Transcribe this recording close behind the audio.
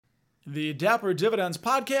The Dapper Dividends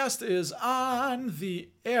podcast is on the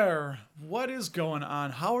air. What is going on?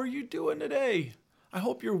 How are you doing today? I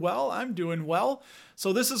hope you're well. I'm doing well.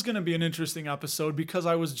 So this is going to be an interesting episode because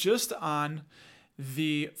I was just on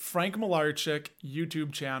the Frank Malarchik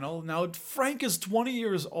YouTube channel. Now, Frank is 20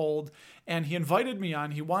 years old and he invited me on.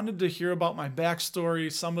 He wanted to hear about my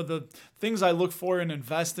backstory, some of the things I look for in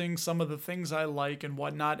investing, some of the things I like and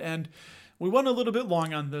whatnot. And we went a little bit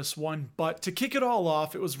long on this one, but to kick it all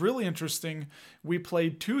off, it was really interesting. We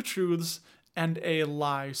played two truths and a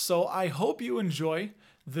lie. So I hope you enjoy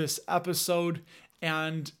this episode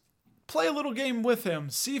and play a little game with him.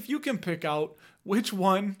 See if you can pick out which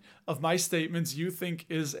one of my statements you think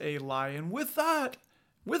is a lie. And with that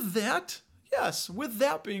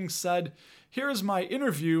being said, here is my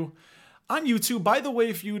interview on YouTube. By the way,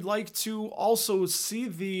 if you'd like to also see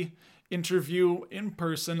the interview in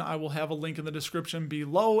person, I will have a link in the description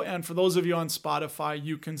below. And for those of you on Spotify,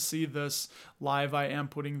 you can see this live. I am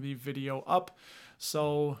putting the video up.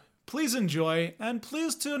 So please enjoy, and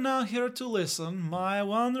please tune out here to listen my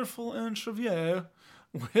wonderful interview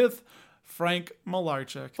with Frank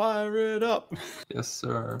Malarchik. Fire it up. Yes,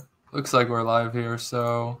 sir. Looks like we're live here.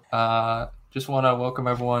 So just want to welcome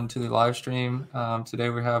everyone to the live stream. Today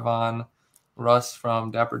we have on Russ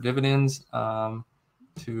from Dapper Dividends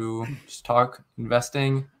to just talk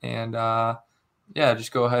investing, and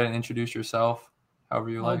just go ahead and introduce yourself however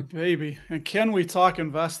you like. Oh, baby. And can we talk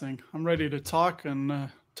investing? I'm ready to talk and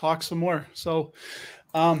talk some more. So,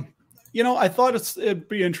 I thought it'd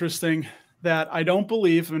be interesting that I don't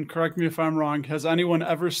believe, and correct me if I'm wrong, has anyone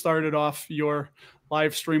ever started off your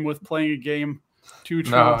live stream with playing a game, two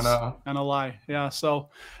truths and a lie? Yeah, so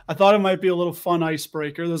I thought it might be a little fun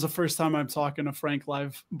icebreaker. This is the first time I'm talking to Frank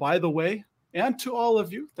live, by the way. And to all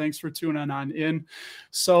of you, thanks for tuning on in.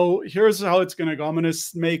 So here's how it's going to go. I'm going to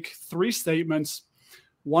make three statements.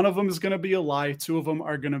 One of them is going to be a lie. Two of them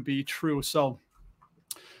are going to be true. So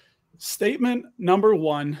statement number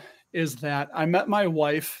one is that I met my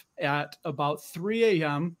wife at about 3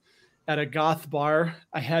 a.m. at a goth bar.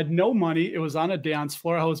 I had no money. It was on a dance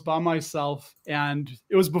floor. I was by myself, and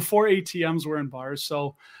it was before ATMs were in bars.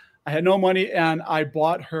 So I had no money, and I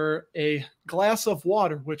bought her a glass of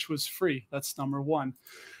water, which was free. That's number one.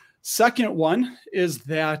 Second one is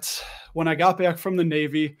that when I got back from the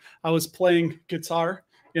Navy, I was playing guitar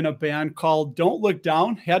in a band called Don't Look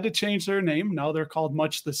Down. Had to change their name. Now they're called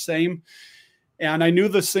Much the Same. And I knew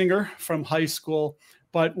the singer from high school,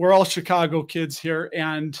 but we're all Chicago kids here,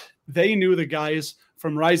 and they knew the guys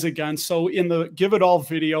from Rise Against. So in the Give It All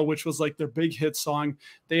video, which was like their big hit song,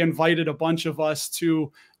 they invited a bunch of us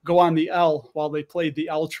to go on the L while they played the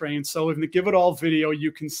L Train. So in the Give It All video,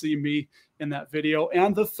 you can see me in that video.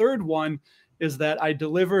 And the third one is that I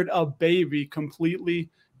delivered a baby completely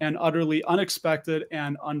and utterly unexpected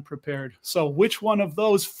and unprepared. So which one of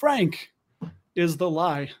those, Frank, is the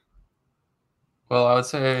lie? Well, I would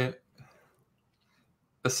say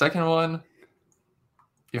the second one,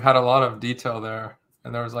 you had a lot of detail there,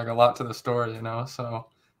 and there was like a lot to the story, so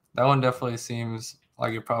that one definitely seems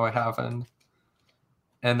like it probably happened.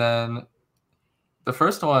 And then the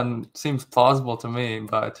first one seems plausible to me,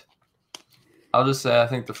 but I'll just say I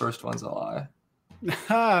think the first one's a lie.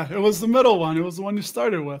 It was the middle one. It was the one you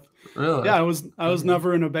started with. Really? Yeah, I was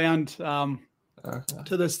never in a band. Okay.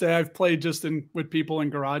 To this day, I've played just with people in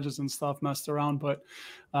garages and stuff, messed around. But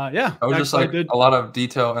I was just like a lot of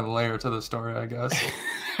detail and layer to the story, I guess.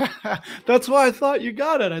 That's why I thought you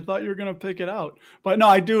got it. I thought you were going to pick it out. But no,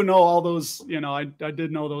 I do know all those, I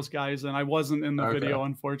did know those guys, and I wasn't in the video,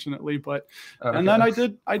 unfortunately. But and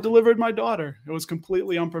then I delivered my daughter. It was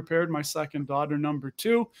completely unprepared. My second daughter, number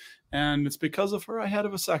 2. And it's because of her I had a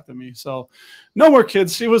vasectomy. So no more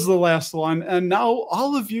kids. She was the last one. And now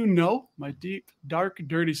all of you know my deep, dark,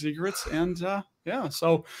 dirty secrets. And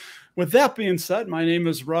so with that being said, my name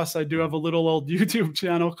is Russ. I do have a little old YouTube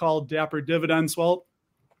channel called Dapper Dividends. Well,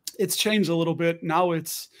 it's changed a little bit. Now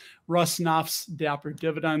it's Russ Knopf's Dapper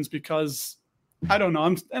Dividends because I don't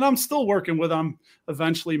know. I'm still working with them.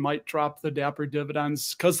 Eventually might drop the Dapper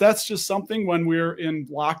Dividends because that's just something when we're in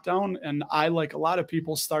lockdown, and I, like a lot of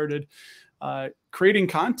people, started creating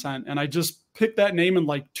content, and I just picked that name in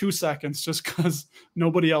like 2 seconds just because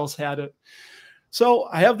nobody else had it. So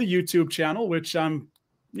I have the YouTube channel, which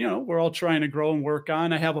we're all trying to grow and work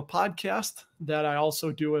on. I have a podcast that I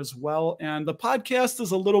also do as well. And the podcast is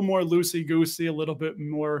a little more loosey-goosey, a little bit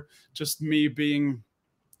more just me being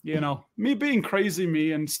crazy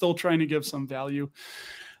me and still trying to give some value.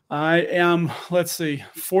 I am,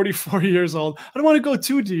 44 years old. I don't want to go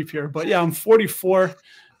too deep here, but yeah, I'm 44.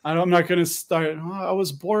 I'm not going to start. I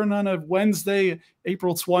was born on a Wednesday,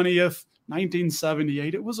 April 20th,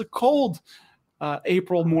 1978. It was a cold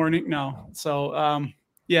April morning. No. So,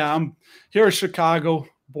 yeah, I'm here in Chicago,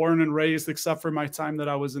 born and raised, except for my time that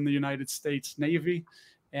I was in the United States Navy,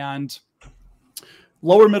 and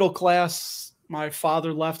lower middle class. My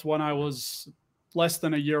father left when I was less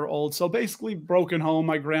than a year old. So basically broken home.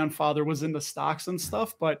 My grandfather was into stocks and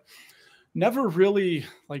stuff, but never really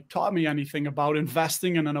like taught me anything about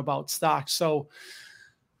investing and about stocks. So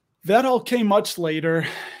that all came much later,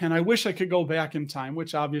 and I wish I could go back in time,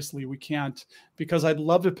 which obviously we can't, because I'd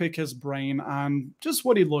love to pick his brain on just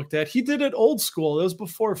what he looked at. He did it old school. It was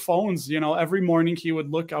before phones. You know, every morning he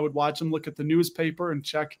would look, I would watch him look at the newspaper and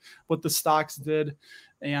check what the stocks did.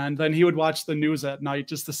 And then he would watch the news at night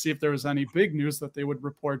just to see if there was any big news that they would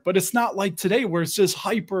report. But it's not like today where it's just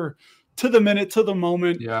hyper to the minute, to the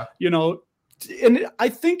moment. Yeah. You know, and I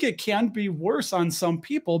think it can be worse on some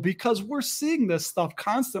people because we're seeing this stuff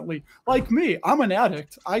constantly. Like me, I'm an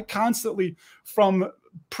addict. I constantly, from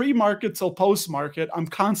pre-market till post-market, I'm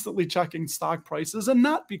constantly checking stock prices, and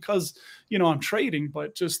not because, you know, I'm trading,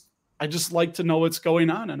 but I just like to know what's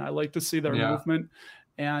going on, and I like to see their movement.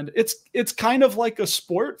 And it's kind of like a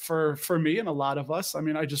sport for me and a lot of us. I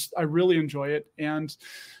mean, I really enjoy it. And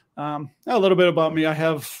a little bit about me. I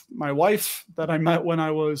have my wife that I met when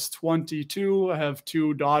I was 22. I have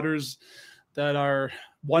 2 daughters that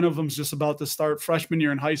one of them's just about to start freshman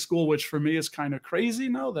year in high school, which for me is kind of crazy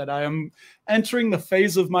now that I am entering the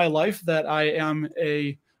phase of my life that I am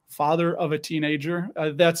a father of a teenager.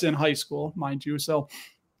 That's in high school, mind you. So,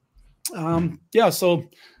 so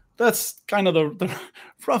that's kind of the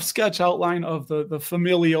rough sketch outline of the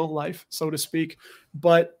familial life, so to speak.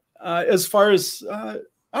 But as far as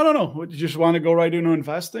I don't know, would you just want to go right into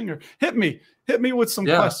investing, or hit me with some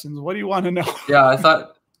questions? What do you want to know? Yeah, I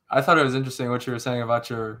thought it was interesting what you were saying about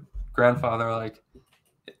your grandfather, like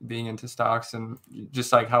being into stocks and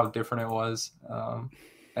just like how different it was.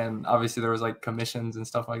 And obviously there was like commissions and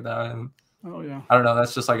stuff like that. And I don't know,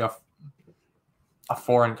 that's just like a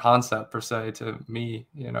foreign concept per se to me,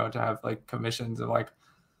 you know, to have like commissions of like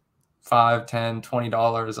 $5, $10,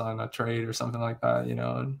 $20 on a trade or something like that, you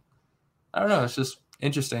know. And I don't know, it's just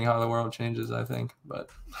interesting how the world changes, I think. But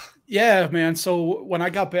yeah, man. So when I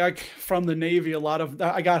got back from the Navy,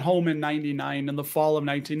 I got home in 99, in the fall of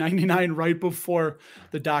 1999, right before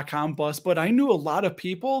the dot-com bust. But I knew a lot of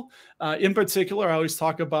people. In particular, I always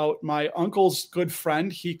talk about my uncle's good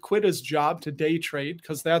friend. He quit his job to day trade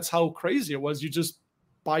because that's how crazy it was. You just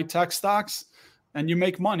buy tech stocks and you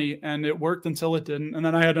make money, and it worked until it didn't. And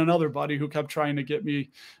then I had another buddy who kept trying to get me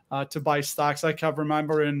to buy stocks. I kept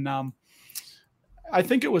remembering I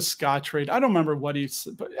think it was Scottrade. I don't remember what he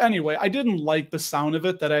said, but anyway, I didn't like the sound of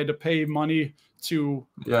it, that I had to pay money to,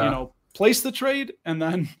 you know, place the trade and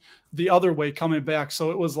then the other way coming back.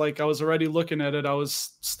 So it was like I was already looking at it. I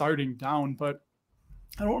was starting down, but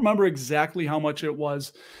I don't remember exactly how much it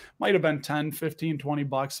was. Might have been 10, 15, 20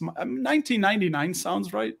 bucks. 1999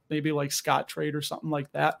 sounds right. Maybe like Scottrade or something like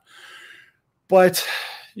that. But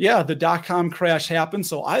yeah, the dot-com crash happened.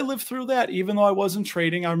 So I lived through that, even though I wasn't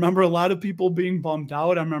trading. I remember a lot of people being bummed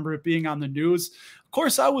out. I remember it being on the news. Of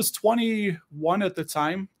course, I was 21 at the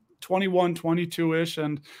time, 21, 22-ish.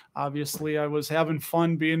 And obviously I was having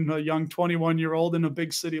fun being a young 21-year-old in a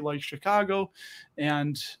big city like Chicago,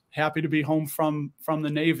 and happy to be home from the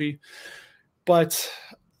Navy. But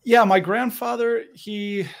yeah, my grandfather,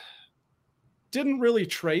 he didn't really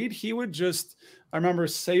trade. He would just, I remember,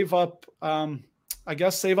 save up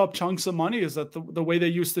chunks of money. Is that the way they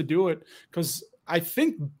used to do it? Because I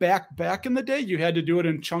think back in the day, you had to do it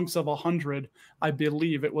in chunks of 100. I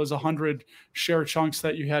believe it was 100 share chunks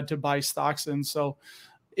that you had to buy stocks in. So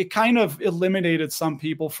it kind of eliminated some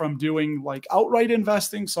people from doing like outright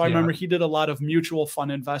investing. So I remember he did a lot of mutual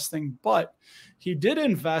fund investing, but he did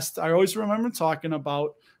invest. I always remember talking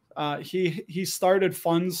about he started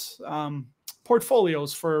funds,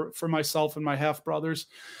 portfolios for myself and my half brothers.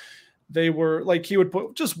 They were like, he would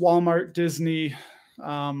put just Walmart, Disney,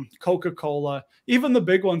 Coca-Cola, even the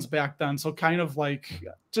big ones back then. So kind of like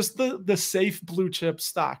just the safe blue chip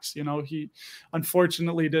stocks. You know, he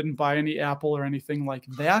unfortunately didn't buy any Apple or anything like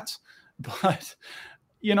that, but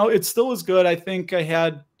you know, it still was good. I think I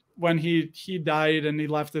had, when he died and he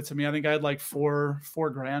left it to me, I think I had like four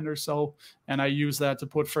grand or so. And I used that to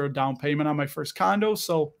put for a down payment on my first condo.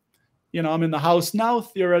 So, you know, I'm in the house now.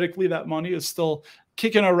 Theoretically, that money is still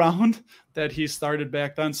kicking around that he started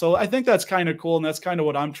back then. So I think that's kind of cool. And that's kind of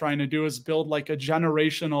what I'm trying to do, is build like a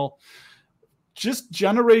generational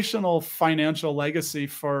financial legacy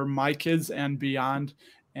for my kids and beyond.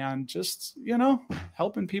 And just, you know,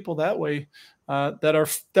 helping people that way that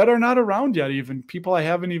are not around yet, even people I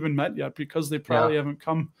haven't even met yet, because they probably haven't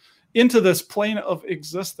come into this plane of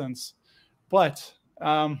existence. But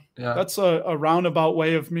that's a roundabout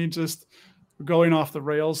way of me just going off the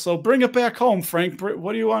rails. So bring it back home, Frank.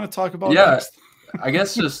 What do you want to talk about next? I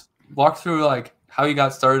guess just walk through like how you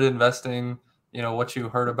got started investing, what you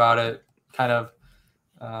heard about it, kind of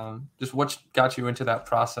just what got you into that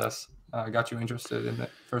process, got you interested in the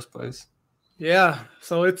first place. Yeah,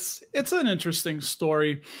 so it's an interesting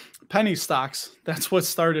story. Penny stocks, that's what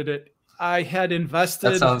started it. I had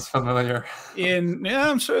invested. That sounds familiar.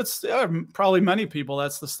 I'm sure it's probably many people.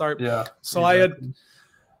 That's the start. Yeah. So exactly. I had,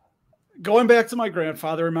 going back to my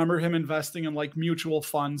grandfather, I remember him investing in like mutual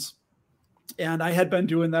funds. And I had been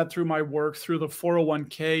doing that through my work, through the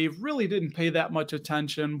 401k, really didn't pay that much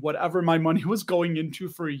attention. Whatever my money was going into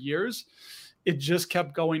for years, it just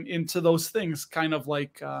kept going into those things, kind of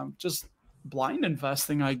like just blind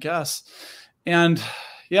investing, I guess. And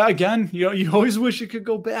yeah, again, you always wish you could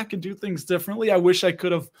go back and do things differently. I wish I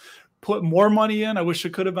could have put more money in. I wish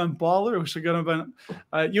it could have been baller. I wish it could have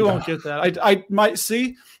been, you won't get that. I might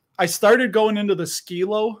see, I started going into the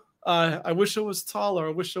skilo. I wish it was taller.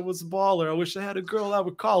 I wish it was baller. I wish I had a girl I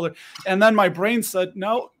would call her. And then my brain said,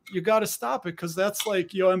 no, you got to stop it. Cause that's like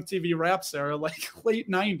MTV Raps era, like late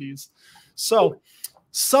 90s. So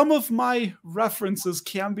some of my references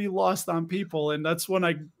can be lost on people. And that's when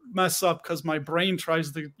I mess up because my brain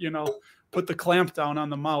tries to, put the clamp down on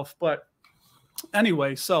the mouth. But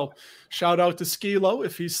anyway, so shout out to Skilo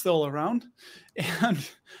if he's still around. And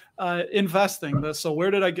investing this. So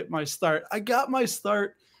where did I get my start? I got my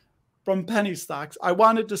start from penny stocks. I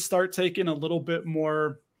wanted to start taking a little bit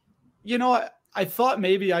more, I thought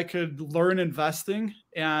maybe I could learn investing.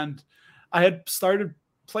 And I had started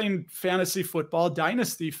playing fantasy football,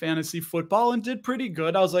 dynasty fantasy football, and did pretty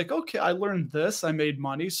good. I was like, okay, I learned this. I made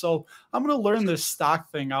money. So I'm going to learn this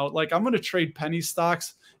stock thing out. Like I'm going to trade penny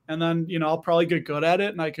stocks and then, I'll probably get good at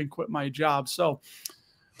it and I can quit my job. So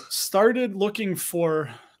started looking for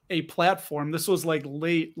a platform. This was like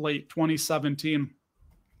late 2017.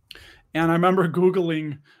 And I remember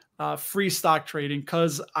Googling free stock trading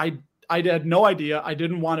because I had no idea. I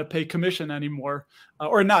didn't want to pay commission anymore,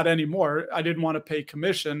 or not anymore. I didn't want to pay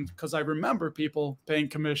commission because I remember people paying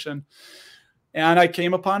commission. And I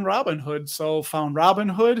came upon Robinhood. So found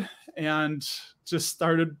Robinhood and just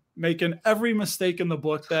started making every mistake in the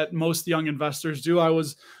book that most young investors do.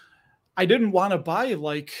 I didn't want to buy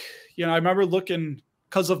I remember looking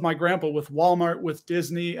because of my grandpa with Walmart, with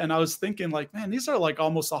Disney. And I was thinking like, man, these are like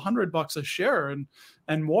almost $100 a share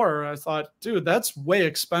and more. I thought, dude, that's way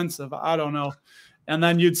expensive. I don't know. And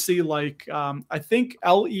then you'd see like, I think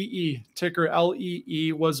LEE, ticker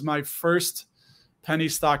LEE was my first penny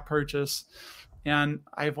stock purchase. And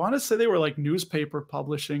I want to say they were like newspaper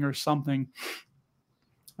publishing or something.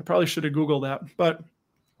 I probably should have Googled that, but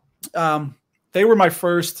they were my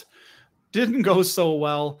first. Didn't go so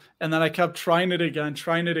well. And then I kept trying it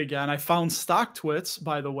again. I found StockTwits,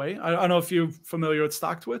 by the way. I don't know if you're familiar with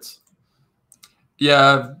StockTwits.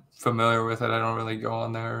 Yeah, I'm familiar with it. I don't really go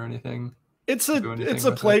on there or anything. It's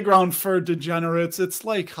a playground for degenerates. It's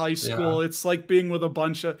like high school. Yeah. It's like being with a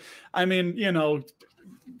bunch of,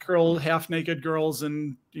 half naked girls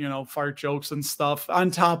and, fart jokes and stuff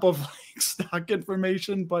on top of like stock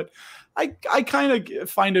information. But I kind of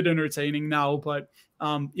find it entertaining now, but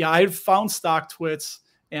I had found StockTwits,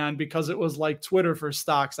 and because it was like Twitter for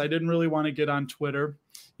stocks, I didn't really want to get on Twitter,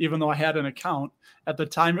 even though I had an account. At the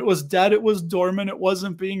time, it was dead. It was dormant. It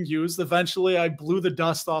wasn't being used. Eventually, I blew the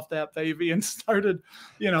dust off that baby and started,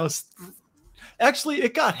 actually,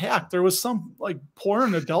 it got hacked. There was some like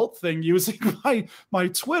porn adult thing using my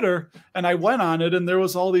Twitter, and I went on it, and there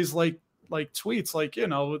was all these like tweets, like,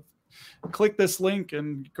 click this link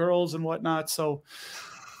and girls and whatnot. So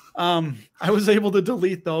I was able to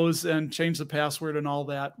delete those and change the password and all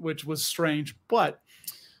that, which was strange. But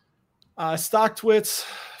StockTwits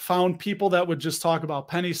found people that would just talk about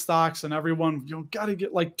penny stocks, and everyone, got to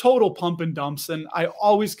get like total pump and dumps. And I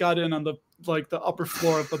always got in on the upper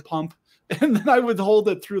floor of the pump, and then I would hold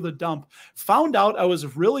it through the dump. Found out I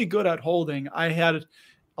was really good at holding. I had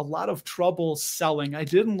a lot of trouble selling. I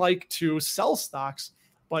didn't like to sell stocks.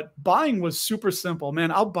 But buying was super simple, man.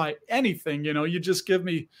 I'll buy anything. You just give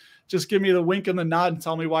me the wink and the nod and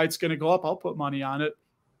tell me why it's going to go up. I'll put money on it.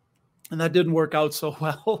 And that didn't work out so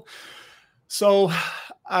well. So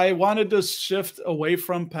I wanted to shift away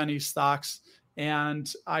from penny stocks, and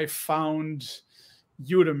I found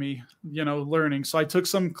Udemy, learning. So I took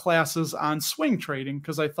some classes on swing trading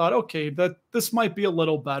because I thought, okay, that this might be a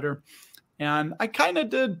little better. And I kind of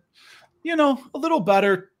did, a little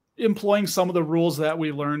better, employing some of the rules that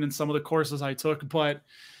we learned in some of the courses I took. But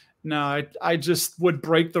No, I just would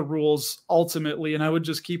break the rules ultimately, and I would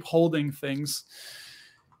just keep holding things.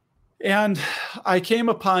 And I came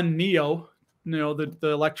upon NIO, the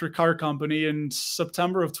electric car company, in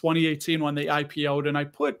September of 2018 when they IPO'd, and I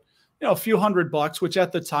put a few $100, which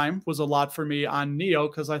at the time was a lot for me, on NIO,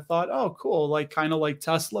 because I thought, oh, cool, like kind of like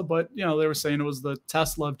Tesla, but they were saying it was the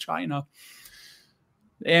Tesla of China.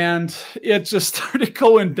 And it just started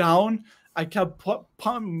going down. I kept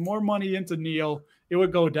pumping more money into NIO. It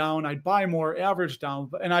would go down. I'd buy more, average down.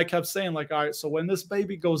 And I kept saying, like, all right, so when this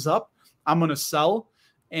baby goes up, I'm going to sell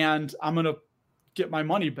and I'm going to get my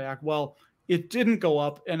money back. Well, it didn't go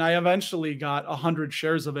up, and I eventually got 100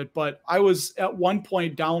 shares of it. But I was at one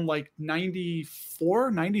point down like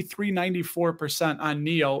 94% on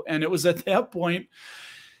NIO. And it was at that point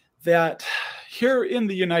that here in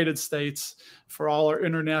the United States, for all our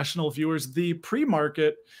international viewers, the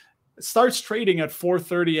pre-market starts trading at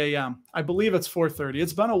 4:30 a.m. I believe it's 4:30.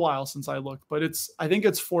 It's been a while since I looked, but I think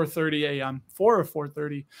it's 4:30 a.m., 4 or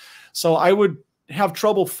 4:30. So I would have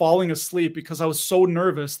trouble falling asleep because I was so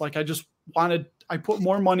nervous. Like I put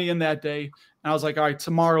more money in that day, and I was like, all right,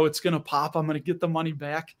 tomorrow it's going to pop. I'm going to get the money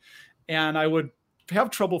back. And I would have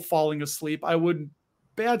trouble falling asleep.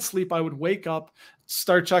 Bad sleep. I would wake up,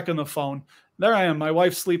 start checking the phone. There I am, my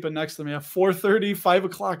wife's sleeping next to me at 4:30, 5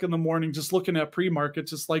 o'clock in the morning, just looking at pre-market,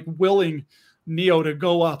 just like willing NIO to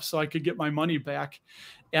go up so I could get my money back.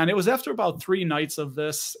 And it was after about 3 nights of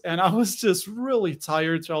this, and I was just really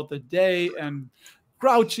tired throughout the day and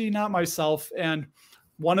grouchy, not myself. And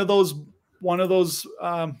one of those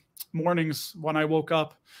mornings when I woke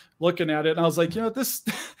up looking at it, and I was like,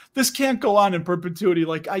 this can't go on in perpetuity.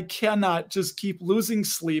 Like, I cannot just keep losing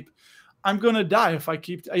sleep. I'm going to die if I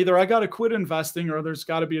either I got to quit investing or there's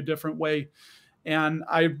got to be a different way. And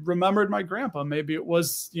I remembered my grandpa. Maybe it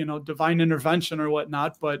was, divine intervention or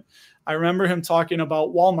whatnot, but I remember him talking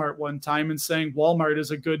about Walmart one time and saying Walmart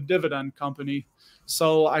is a good dividend company.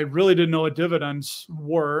 So I really didn't know what dividends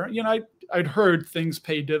were. I'd heard things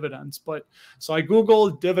pay dividends, but so I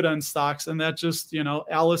Googled dividend stocks, and that just,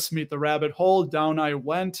 Alice meet the rabbit hole. Down I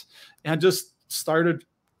went and just started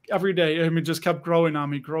every day. I mean, just kept growing on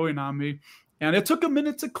me. And it took a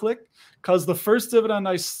minute to click because the first dividend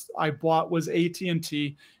I bought was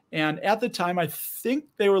AT&T. And at the time, I think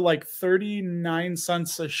they were like 39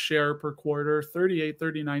 cents a share per quarter, 38,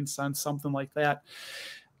 39 cents, something like that.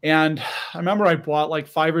 And I remember I bought like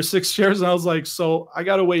 5 or 6 shares, and I was like, so I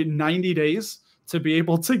got to wait 90 days to be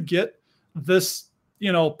able to get this,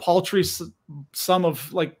 paltry sum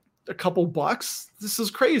of like a couple bucks. This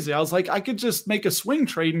is crazy. I was like, I could just make a swing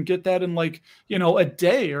trade and get that in like, a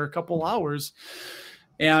day or a couple hours.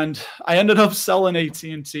 And I ended up selling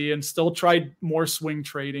AT&T and still tried more swing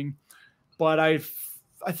trading. But I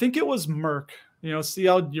think it was Merck. See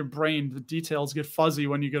how your brain, the details get fuzzy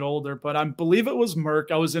when you get older. But I believe it was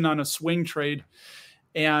Merck. I was in on a swing trade,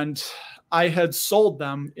 and I had sold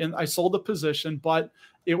them. And I sold the position, but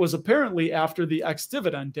it was apparently after the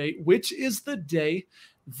ex-dividend date, which is the day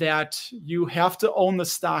that you have to own the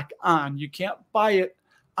stock on. You can't buy it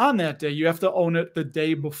on that day. You have to own it the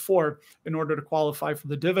day before in order to qualify for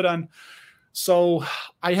the dividend. So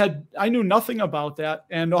I knew nothing about that.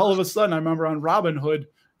 And all of a sudden, I remember on Robinhood,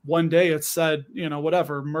 one day it said,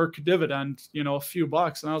 whatever, Merck dividend, a few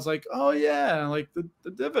bucks. And I was like, oh yeah, like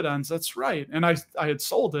the dividends, that's right. And I had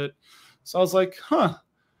sold it. So I was like, huh.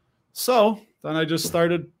 So then I just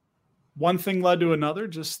started, one thing led to another,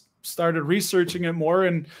 just started researching it more.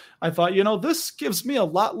 And I thought, this gives me a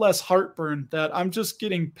lot less heartburn that I'm just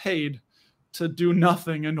getting paid to do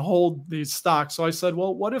nothing and hold these stocks. So I said,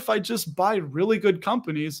 well, what if I just buy really good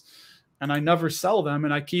companies and I never sell them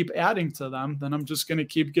and I keep adding to them? Then I'm just going to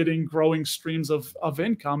keep getting growing streams of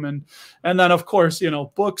income. And then of course,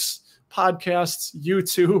 books, podcasts,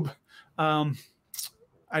 YouTube.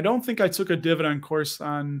 I don't think I took a dividend course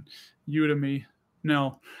on Udemy.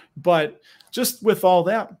 No, but just with all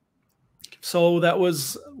that. So that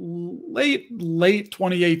was late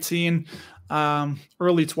 2018,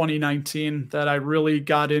 early 2019 that I really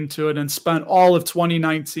got into it and spent all of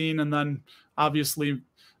 2019. And then obviously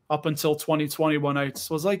up until 2020 when I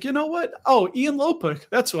was like, you know what? Oh, Ian Lopik.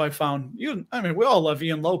 That's who I found. We all love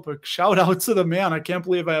Ian Lopik. Shout out to the man. I can't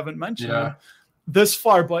believe I haven't mentioned him this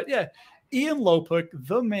far, but yeah, Ian Lopik,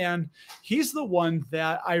 the man, he's the one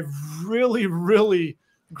that I really, really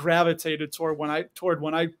gravitated toward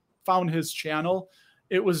when I found his channel.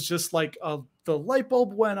 It was just like the light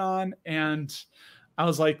bulb went on, and I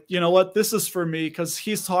was like, you know what, this is for me, because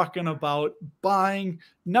he's talking about buying,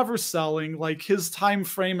 never selling. Like his time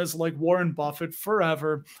frame is like Warren Buffett,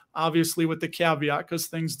 forever, obviously with the caveat because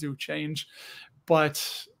things do change.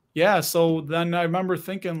 But yeah, so then I remember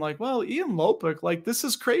thinking like, well, Ian Lopik, like this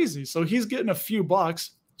is crazy. So he's getting a few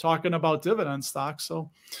bucks talking about dividend stocks.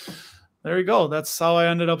 So there you go. That's how I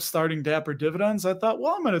ended up starting Dapper Dividends. I thought,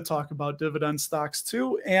 well, I'm going to talk about dividend stocks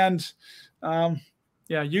too. And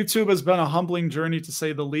yeah, YouTube has been a humbling journey to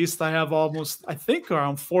say the least. I have almost, I think,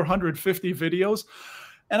 around 450 videos.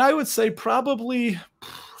 And I would say probably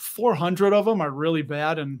 400 of them are really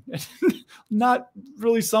bad and not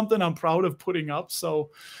really something I'm proud of putting up. So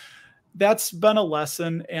that's been a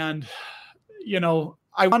lesson. And, you know,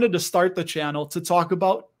 I wanted to start the channel to talk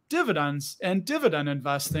about dividends and dividend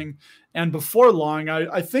investing. And before long,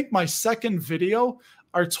 I think my second video,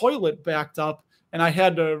 our toilet backed up and I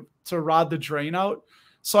had to rod the drain out.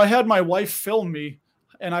 So I had my wife film me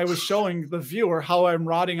and I was showing the viewer how I'm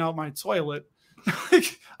rodding out my toilet.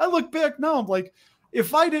 I look back now, I'm like,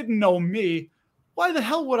 if I didn't know me, why the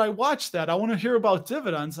hell would I watch that? I want to hear about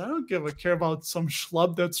dividends. I don't give a care about some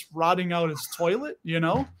schlub that's rotting out his toilet, you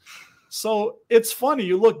know? So it's funny,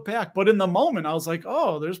 you look back, but in the moment I was like,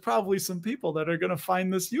 oh, there's probably some people that are going to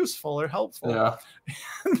find this useful or helpful. Yeah.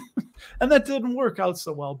 And that didn't work out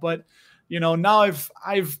so well. But, you know, now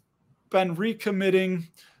I've been recommitting,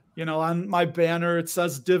 you know, on my banner, it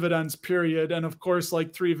says dividends, period. And of course,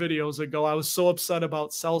 like 3 videos ago, I was so upset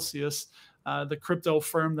about Celsius, the crypto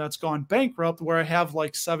firm that's gone bankrupt, where I have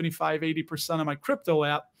like 75-80% of my crypto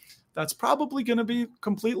app that's probably going to be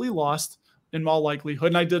completely lost in all likelihood.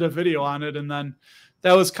 And I did a video on it. And then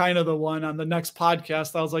that was kind of the one on the next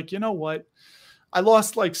podcast. I was like, you know what? I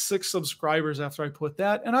lost like 6 subscribers after I put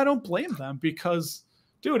that. And I don't blame them because,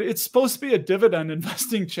 dude, it's supposed to be a dividend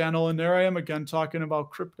investing channel. And there I am again talking about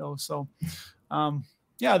crypto. So,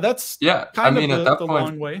 yeah, that's kind of the point,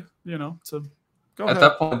 long way, you know, to go ahead. At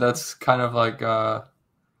that point, that's kind of like, I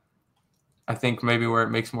think maybe where it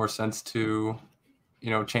makes more sense to, you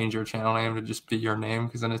know, change your channel name to just be your name,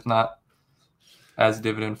 because then it's not as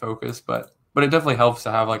dividend focused, but it definitely helps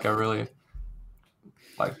to have like a really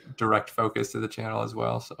like direct focus to the channel as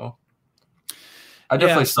well. So I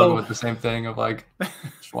definitely struggle with the same thing of like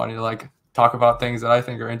just wanting to like talk about things that I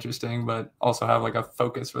think are interesting, but also have like a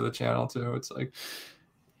focus for the channel too. It's like,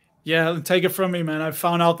 yeah, take it from me, man. I've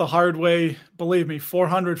found out the hard way. Believe me,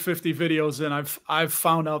 450 videos in, I've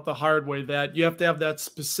found out the hard way that you have to have that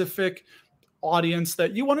specific audience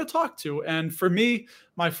that you want to talk to. And for me,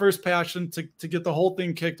 my first passion to get the whole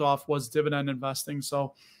thing kicked off was dividend investing.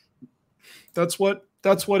 So that's what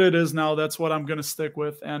it is now. That's what I'm going to stick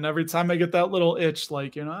with. And every time I get that little itch,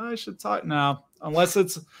 like, you know, I should talk now, unless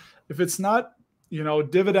if it's not, you know,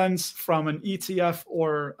 dividends from an ETF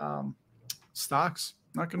or stocks,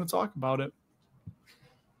 I'm not going to talk about it.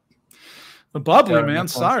 The bubbly, man.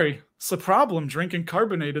 Sorry. It's a problem drinking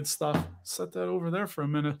carbonated stuff. Set that over there for a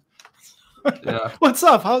minute. Yeah. What's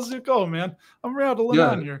up? How's it going, man? I'm rattling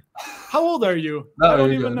on here. How old are you? No, I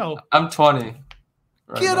don't even know. I'm 20.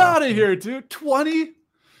 Get out of here, dude. 20?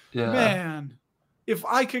 Yeah. Man, if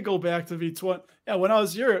I could go back to be 20. Yeah, when I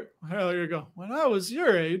was there you go. When I was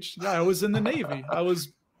your age, yeah, I was in the Navy. I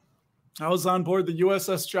was on board the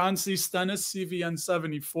USS John C. Stennis CVN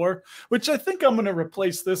 74, which I think I'm going to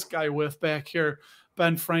replace this guy with back here,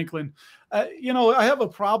 Ben Franklin. You know, I have a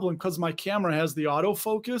problem because my camera has the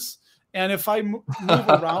autofocus. And if I move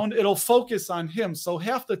around, it'll focus on him. So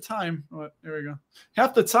half the time, there we go.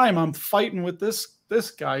 Half the time I'm fighting with this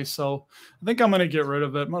guy. So I think I'm going to get rid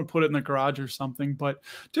of it. I'm going to put it in the garage or something. But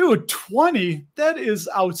dude, 20, that is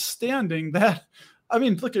outstanding. I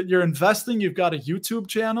mean, look at, you're investing. You've got a YouTube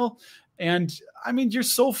channel. And I mean, you're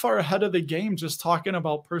so far ahead of the game just talking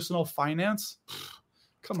about personal finance.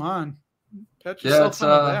 Come on. Pat yourself on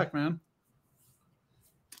the back, man.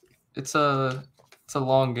 It's a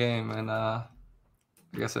long game, and I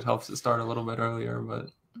guess it helps to start a little bit earlier, but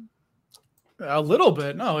a little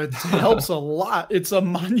bit. No, it helps a lot. It's a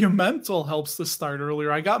monumental helps to start earlier.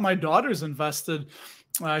 I got my daughters invested.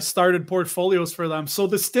 I started portfolios for them. So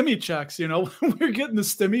the stimmy checks, you know, we're getting the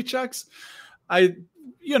stimmy checks.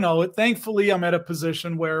 You know, thankfully I'm at a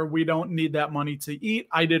position where we don't need that money to eat.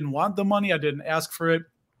 I didn't want the money. I didn't ask for it.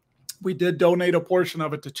 We did donate a portion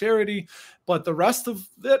of it to charity, but the rest of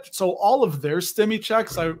it, so all of their stimmy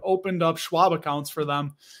checks, I opened up Schwab accounts for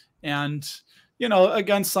them. And, you know,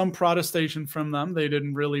 again, some protestation from them. They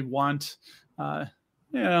didn't really want, you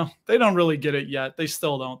know, they don't really get it yet. They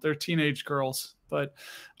still don't. They're teenage girls. But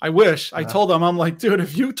I wish. I told them, I'm like, dude,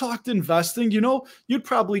 if you talked investing, you know, you'd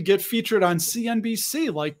probably get featured on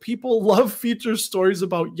CNBC. Like, people love feature stories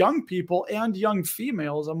about young people and young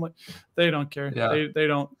females. I'm like, they don't care. Yeah. They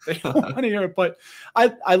don't want to hear it. But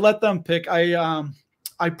I let them pick. I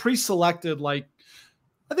pre-selected like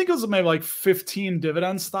I think it was maybe like 15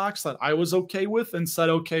 dividend stocks that I was okay with, and said,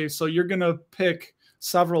 okay, so you're going to pick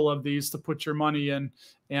several of these to put your money in.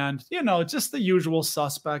 And, just the usual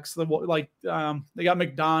suspects, they got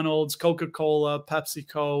McDonald's, Coca-Cola,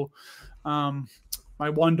 PepsiCo. My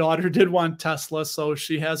one daughter did want Tesla, so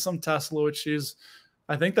she has some Tesla, which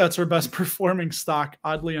I think that's her best performing stock,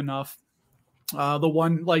 oddly enough. The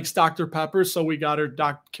one likes Dr. Pepper, so we got her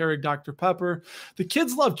Keurig Dr. Pepper. The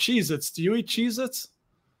kids love Cheez-Its. Do you eat Cheez-Its?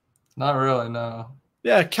 Not really, no.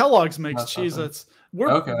 Yeah, Kellogg's makes Cheez-Its.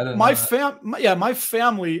 Okay, I didn't know my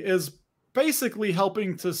family is basically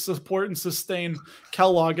helping to support and sustain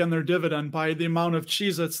Kellogg and their dividend by the amount of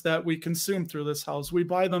Cheez-Its that we consume through this house. We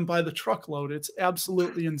buy them by the truckload. It's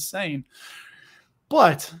absolutely insane.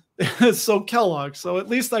 But so Kellogg, so at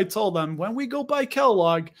least I told them, when we go buy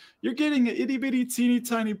Kellogg, you're getting an itty bitty teeny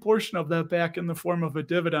tiny portion of that back in the form of a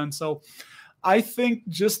dividend. So I think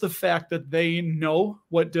just the fact that they know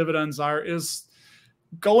what dividends are is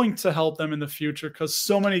going to help them in the future, because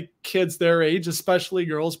so many kids their age, especially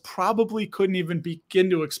girls, probably couldn't even begin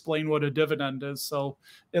to explain what a dividend is. So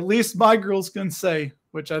at least my girls can say,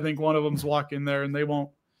 which I think one of them's walking there, and they won't.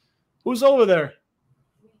 Who's over there?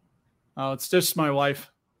 Oh, it's just my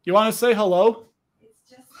wife. You want to say hello? It's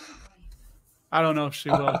just my wife. I don't know if she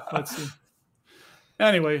will. Let's see.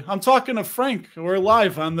 Anyway, I'm talking to Frank. We're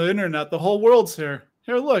live on the internet. The whole world's here.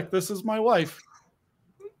 Here, look, this is my wife.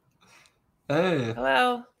 Hey.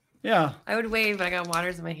 Hello. Yeah. I would wave, but I got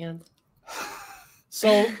waters in my hands.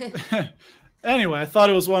 So anyway, I thought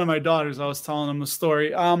it was one of my daughters. I was telling them the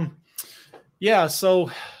story. Yeah,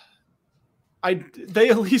 so they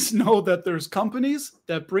at least know that there's companies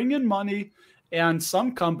that bring in money, and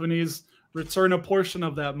some companies return a portion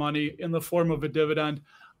of that money in the form of a dividend.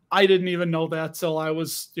 I didn't even know that till I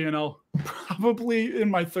was, probably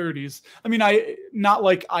in my 30s. I mean, not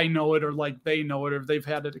like I know it or like they know it or they've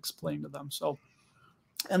had it explained to them. So,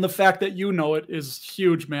 and the fact that you know it is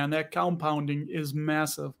huge, man. That compounding is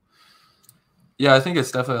massive. Yeah, I think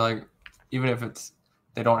it's definitely like, even if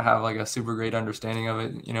they don't have like a super great understanding of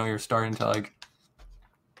it, you're starting to like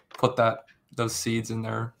put those seeds in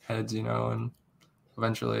their heads, and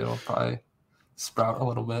eventually it'll probably sprout a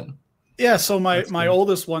little bit. Yeah, so my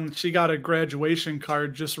oldest one, she got a graduation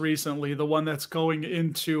card just recently, the one that's going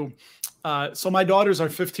into so my daughters are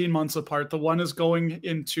 15 months apart. The one is going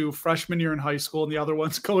into freshman year in high school, and the other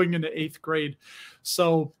one's going into 8th grade.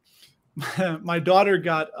 So my daughter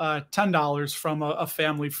got $10 from a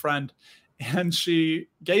family friend, and she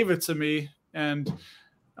gave it to me, and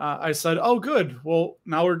I said, oh, good. Well,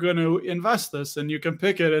 now we're going to invest this, and you can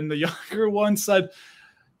pick it. And the younger one said,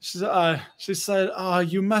 she said,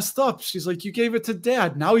 you messed up. She's like, you gave it to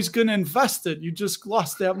Dad. Now he's going to invest it. You just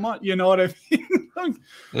lost that money. You know what I mean?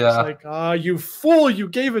 Yeah. It's like, you fool. You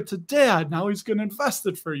gave it to Dad. Now he's going to invest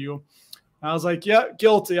it for you. And I was like, yeah,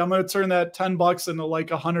 guilty. I'm going to turn that $10 into like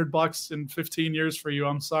 $100 in 15 years for you.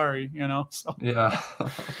 I'm sorry, So. Yeah.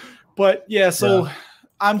 But yeah, so yeah.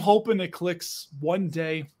 I'm hoping it clicks one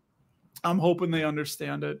day. I'm hoping they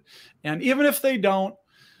understand it. And even if they don't,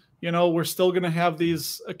 we're still going to have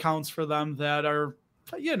these accounts for them that are,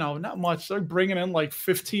 not much. They're bringing in like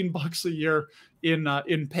 $15 a year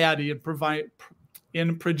in Paddy and provide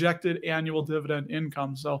in projected annual dividend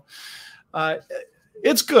income. So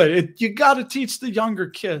it's good. You got to teach the younger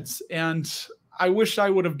kids. And I wish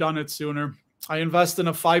I would have done it sooner. I invested in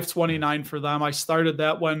a 529 for them. I started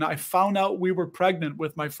that when I found out we were pregnant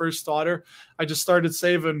with my first daughter. I just started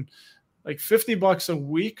saving like $50 a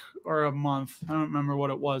week or a month. I don't remember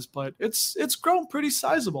what it was, but it's grown pretty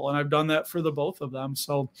sizable, and I've done that for the both of them.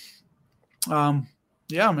 So,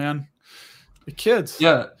 yeah, man, the kids.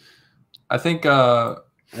 Yeah, I think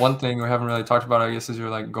one thing we haven't really talked about, I guess, is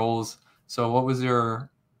your like goals. So, what was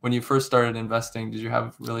when you first started investing? Did you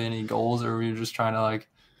have really any goals, or were you just trying to like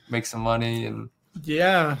make some money? And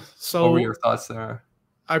yeah, so what were your thoughts there?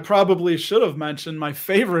 I probably should have mentioned my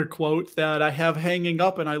favorite quote that I have hanging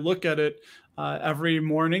up, and I look at it every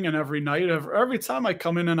morning and every night, every time I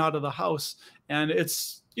come in and out of the house. And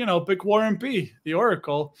it's, Big Warren B, the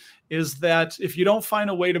Oracle, is that if you don't find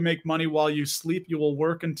a way to make money while you sleep, you will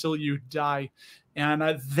work until you die. And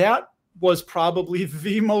that was probably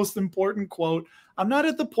the most important quote. I'm not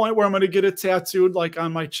at the point where I'm going to get it tattooed like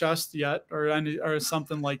on my chest yet or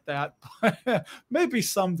something like that. Maybe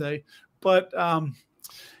someday. But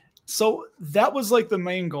so that was like the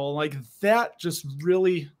main goal. Like that just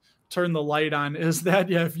really turned the light on, is that,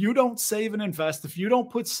 yeah, if you don't save and invest, if you don't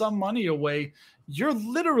put some money away, you're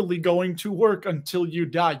literally going to work until you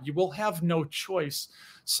die. You will have no choice.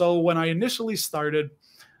 So when I initially started,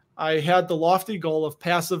 I had the lofty goal of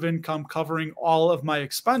passive income covering all of my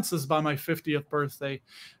expenses by my 50th birthday.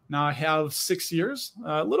 Now I have 6 years,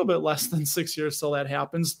 a little bit less than 6 years till that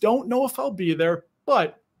happens. Don't know if I'll be there,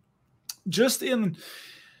 but just in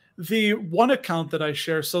the one account that I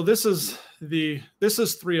share. So this is 3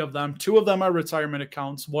 of them. 2 of them are retirement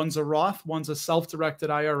accounts. One's a Roth, one's a self-directed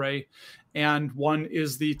IRA, and one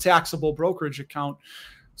is the taxable brokerage account.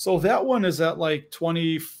 So that one is at like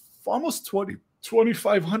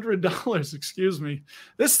 $2,500. Excuse me.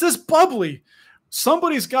 This bubbly.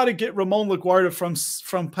 Somebody's got to get Ramon LaGuardia from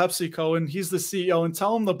PepsiCo, and he's the CEO, and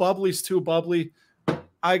tell him the bubbly's too bubbly.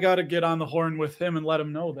 I got to get on the horn with him and let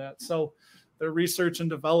him know that. So their research and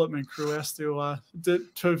development crew has to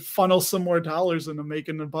funnel some more dollars into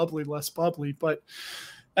making the bubbly less bubbly. But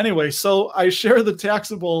anyway, so I share the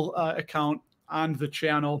taxable account on the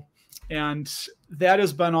channel, and that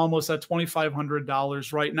has been almost at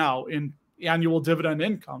 $2,500 right now in annual dividend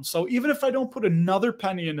income. So even if I don't put another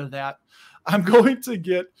penny into that, I'm going to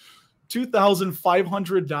get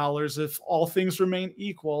 $2,500 if all things remain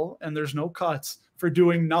equal and there's no cuts for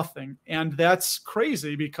doing nothing. And that's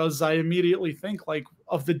crazy because I immediately think like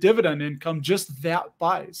of the dividend income, just that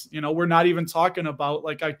buys. We're not even talking about,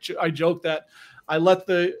 like I joke that I let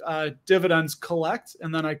the dividends collect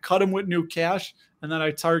and then I cut them with new cash and then I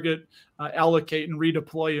target, allocate and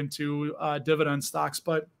redeploy into dividend stocks.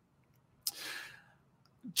 But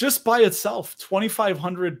just by itself,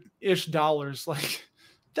 $2,500-ish, like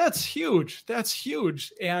that's huge. That's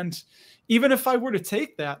huge. And even if I were to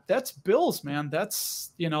take that, that's bills, man.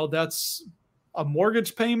 That's a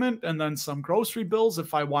mortgage payment and then some grocery bills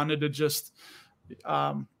if I wanted to just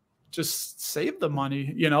save the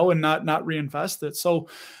money, and not reinvest it. So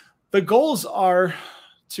the goals are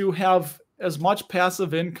to have as much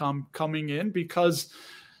passive income coming in, because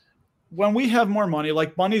when we have more money,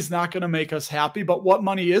 like money's not going to make us happy, but what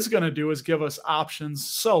money is going to do is give us options.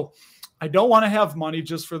 So I don't want to have money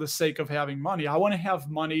just for the sake of having money. I want to have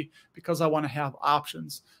money because I want to have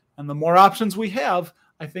options. And the more options we have,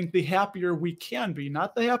 I think the happier we can be.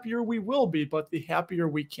 Not the happier we will be, but the happier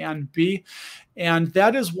we can be. And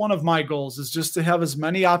that is one of my goals, is just to have as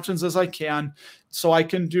many options as I can so I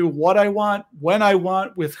can do what I want, when I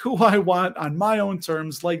want, with who I want, on my own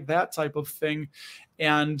terms, like that type of thing.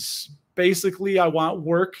 And basically, I want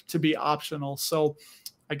work to be optional. So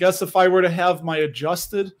I guess if I were to have my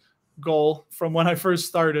adjusted goal from when I first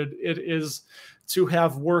started, it is to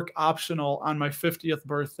have work optional on my 50th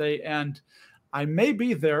birthday. And I may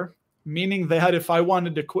be there, meaning that if I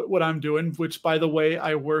wanted to quit what I'm doing, which, by the way,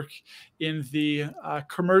 I work in the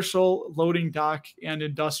commercial loading dock and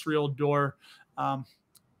industrial door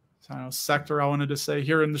sector, I wanted to say,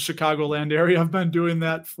 here in the Chicagoland area. I've been doing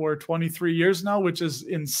that for 23 years now, which is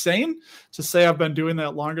insane to say I've been doing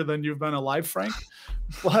that longer than you've been alive, Frank.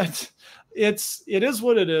 But it is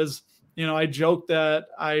what it is. I joked that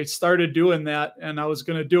I started doing that and I was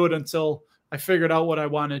going to do it until I figured out what I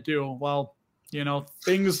want to do. Well,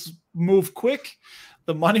 things move quick.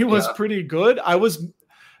 The money was pretty good. I was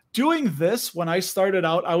doing this when I started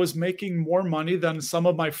out. I was making more money than some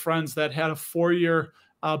of my friends that had a 4-year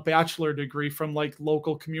bachelor degree from like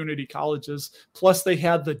local community colleges. Plus they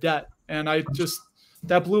had the debt. And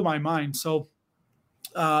that blew my mind. So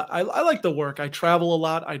I like the work. I travel a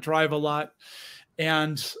lot. I drive a lot.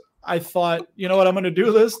 And I thought, I'm going to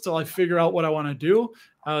do this till I figure out what I want to do.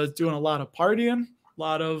 I was doing a lot of partying, a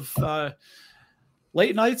lot of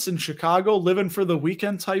late nights in Chicago, living for the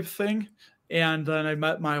weekend type thing. And then I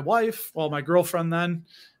met my wife, my girlfriend then.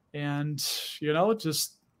 And,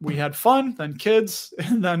 we had fun, then kids.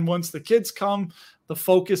 And then once the kids come, the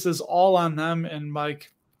focus is all on them and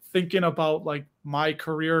like thinking about like my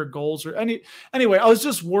career goals or anyway, I was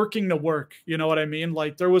just working to work. You know what I mean?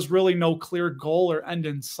 Like there was really no clear goal or end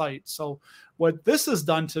in sight. So what this has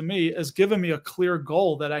done to me is given me a clear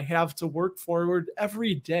goal that I have to work forward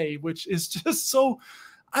every day, which is just so,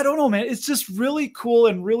 I don't know, man. It's just really cool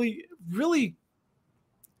and really, really,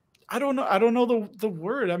 I don't know the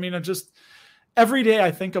word. I mean, every day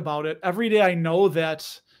I think about it. Every day I know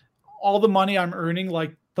that all the money I'm earning,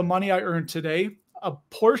 like the money I earned today, a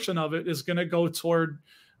portion of it is going to go toward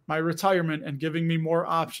my retirement and giving me more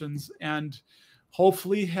options and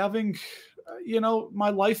hopefully having, my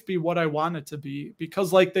life be what I want it to be.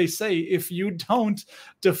 Because like they say, if you don't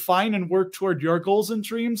define and work toward your goals and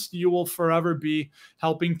dreams, you will forever be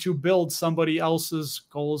helping to build somebody else's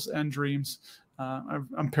goals and dreams.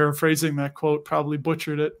 I'm paraphrasing that quote, probably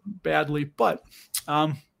butchered it badly, but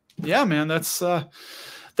yeah, man, that's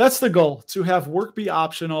the goal, to have work be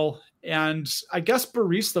optional. And I guess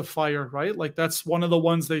barista fire, right? Like that's one of the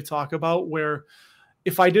ones they talk about where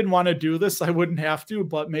if I didn't want to do this, I wouldn't have to,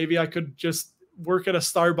 but maybe I could just work at a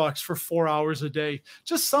Starbucks for 4 hours a day,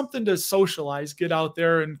 just something to socialize, get out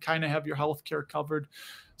there and kind of have your healthcare covered.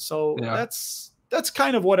 So that's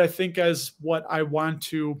kind of what I think as what I want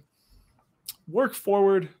to work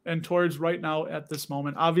forward and towards right now at this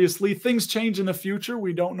moment. Obviously, things change in the future.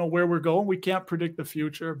 We don't know where we're going. We can't predict the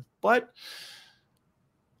future, but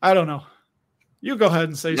I don't know. You go ahead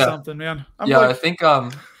and say something, man. I think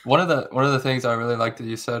one of the things I really liked that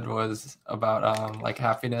you said was about like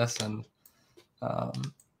happiness, and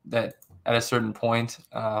that at a certain point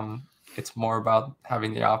it's more about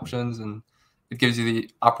having the options, and it gives you the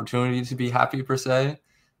opportunity to be happy per se.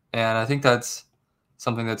 And I think that's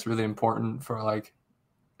something that's really important for, like,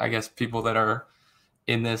 I guess people that are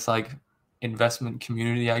in this like investment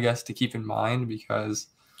community, I guess, to keep in mind, because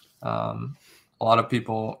a lot of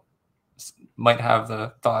people might have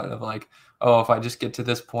the thought of like, oh, if I just get to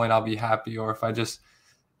this point, I'll be happy. Or if I just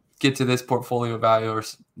get to this portfolio value or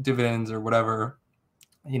dividends or whatever,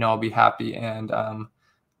 I'll be happy. And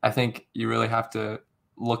I think you really have to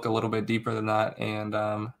look a little bit deeper than that. And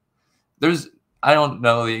I don't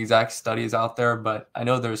know the exact studies out there, but I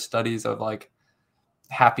know there's studies of like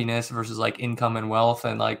happiness versus like income and wealth.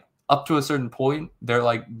 And like up to a certain point, they're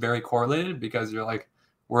like very correlated, because you're like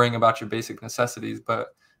worrying about your basic necessities.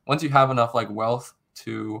 But once you have enough like wealth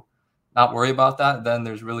to not worry about that, then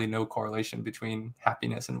there's really no correlation between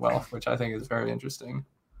happiness and wealth, which I think is very interesting.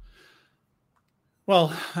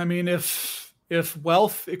 Well, I mean, if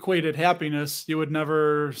wealth equated happiness, you would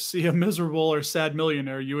never see a miserable or sad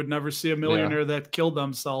millionaire. You would never see a millionaire that killed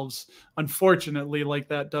themselves. Unfortunately, like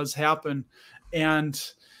that does happen. And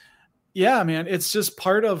yeah, man, it's just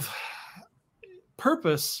part of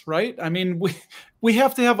purpose, right? I mean, we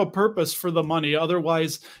have to have a purpose for the money.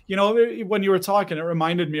 Otherwise, when you were talking, it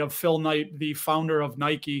reminded me of Phil Knight, the founder of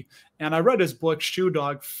Nike. And I read his book, Shoe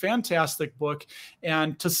Dog, fantastic book.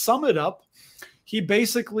 And to sum it up, he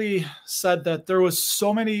basically said that there was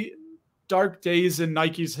so many dark days in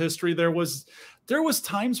Nike's history. There was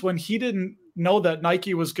times when he didn't know that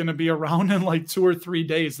Nike was going to be around in like 2 or 3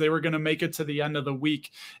 days. They were going to make it to the end of the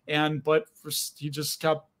week. But he just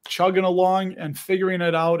kept chugging along and figuring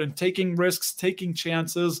it out and taking risks, taking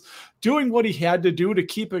chances, doing what he had to do to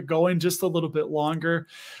keep it going just a little bit longer.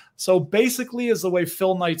 So basically, is the way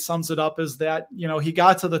Phil Knight sums it up, is that, he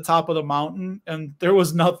got to the top of the mountain and there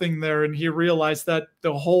was nothing there. And he realized that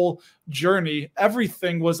the whole journey,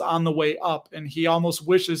 everything was on the way up. And he almost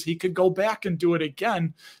wishes he could go back and do it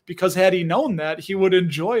again, because had he known that, he would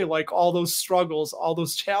enjoy like all those struggles, all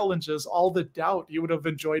those challenges, all the doubt. He would have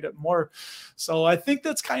enjoyed it more. So I think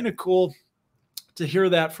that's kind of cool to hear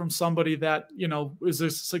that from somebody that, is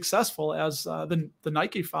as successful as the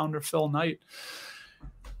Nike founder, Phil Knight.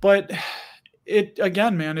 But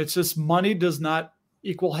again, man, it's just money does not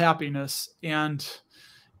equal happiness. And,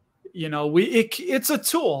 it's a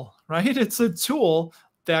tool, right? It's a tool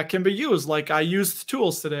that can be used. Like I used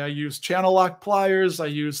tools today. I used channel lock pliers. I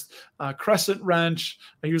used a crescent wrench.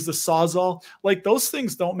 I used the Sawzall. Like those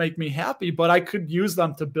things don't make me happy, but I could use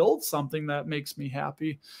them to build something that makes me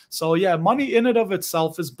happy. So yeah, money in and of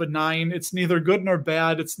itself is benign. It's neither good nor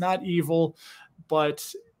bad. It's not evil,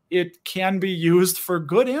 but it can be used for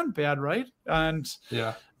good and bad, right? And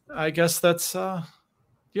yeah, I guess that's,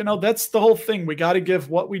 that's the whole thing. We got to give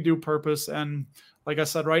what we do purpose. And like I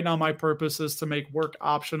said, right now, my purpose is to make work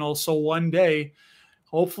optional. So one day,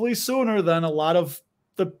 hopefully sooner than a lot of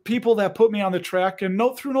the people that put me on the track, and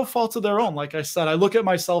through no fault of their own. Like I said, I look at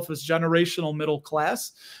myself as generational middle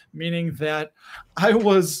class, meaning that I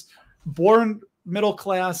was born middle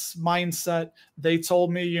class mindset. They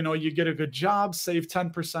told me, you get a good job, save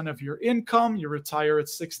 10% of your income, you retire at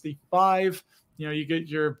 65, you get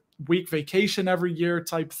your week vacation every year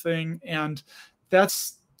type thing. And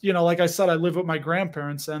that's, like I said, I live with my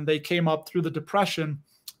grandparents and they came up through the Depression,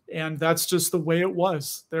 and that's just the way it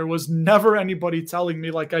was. There was never anybody telling me,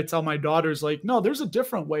 like I tell my daughters, like, no, there's a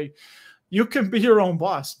different way. You can be your own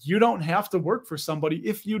boss. You don't have to work for somebody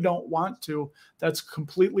if you don't want to. That's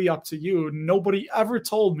completely up to you. Nobody ever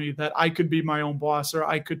told me that I could be my own boss or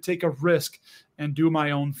I could take a risk and do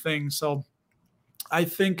my own thing. So I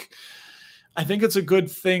think it's a good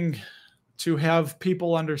thing to have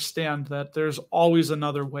people understand that there's always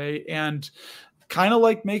another way, and kind of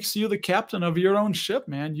like makes you the captain of your own ship,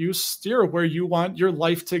 man. You steer where you want your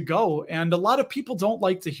life to go. And a lot of people don't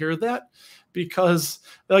like to hear that, because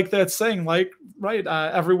like that saying, like, right,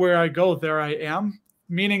 everywhere I go, there I am,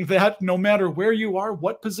 meaning that no matter where you are,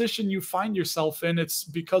 what position you find yourself in, it's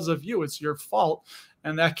because of you. It's your fault.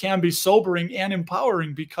 And that can be sobering and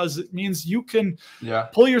empowering, because it means you can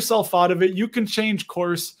pull yourself out of it. You can change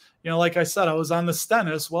course like I said, I was on the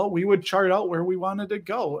Stennis. Well, we would chart out where we wanted to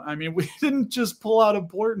go. I mean, we didn't just pull out a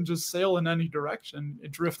port and just sail in any direction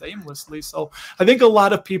and drift aimlessly. So I think a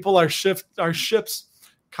lot of people are ships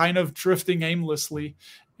kind of drifting aimlessly.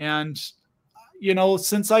 And,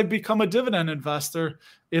 since I've become a dividend investor,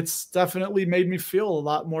 it's definitely made me feel a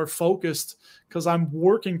lot more focused because I'm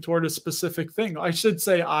working toward a specific thing. I should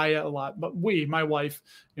say I a lot, but my wife,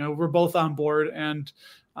 we're both on board, and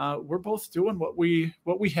we're both doing what we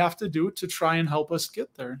have to do to try and help us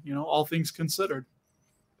get there, all things considered.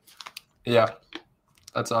 Yeah,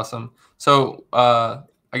 that's awesome. So I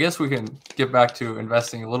guess we can get back to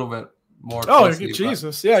investing a little bit more. Oh,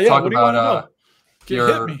 Jesus. Yeah. What do you want to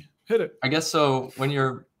know? Hit it. I guess so. When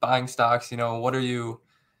you're buying stocks,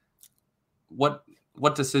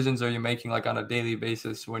 what decisions are you making like on a daily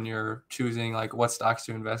basis when you're choosing like what stocks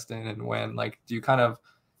to invest in and when? Like, do you kind of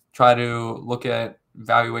try to look at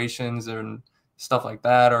valuations and stuff like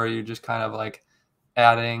that, or are you just kind of like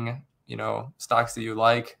adding, stocks that you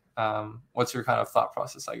like? What's your kind of thought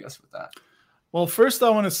process, I guess, with that? Well, first I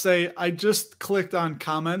want to say I just clicked on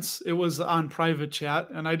comments. It was on private chat,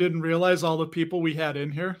 and I didn't realize all the people we had in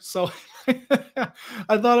here. So I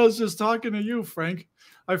thought I was just talking to you, Frank.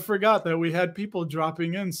 I forgot that we had people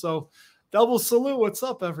dropping in. So double salute. What's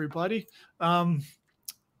up, everybody?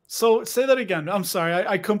 So say that again. I'm sorry.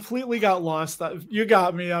 I completely got lost. You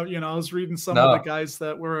got me. I was reading some of the guys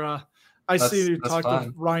that were, I see you talked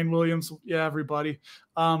to Ryan Williams. Yeah, everybody.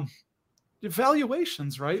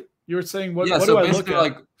 Evaluations, right? You were saying, what do I look at?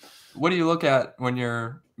 Like, what do you look at when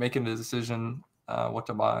you're making the decision what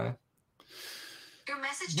to buy? Your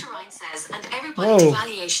message to Ryan says, and everybody's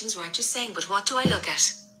evaluations weren't just saying, but what do I look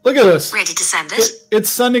at? Look at this. Ready to send it? It's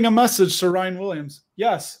sending a message to Ryan Williams.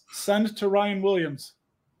 Yes, send to Ryan Williams.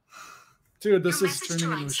 Dude, this is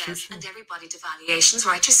turning into a shit show. And everybody's evaluations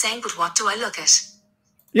weren't just saying, but what do I look at?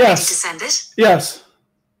 Yes. Ready to send it? Yes.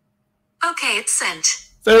 Okay, it's sent.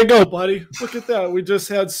 There you go, buddy. Look at that. We just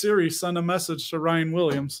had Siri send a message to Ryan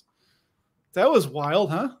Williams. That was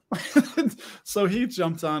wild, huh? So he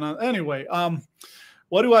jumped on. Anyway,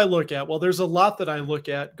 what do I look at? Well, there's a lot that I look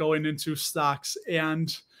at going into stocks.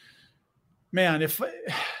 And, man,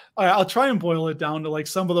 I'll try and boil it down to like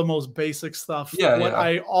some of the most basic stuff.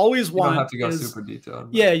 I always want. You don't have to go super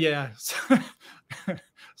detailed. Yeah.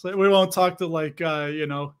 So we won't talk to like,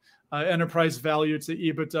 enterprise value to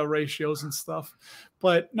EBITDA ratios and stuff.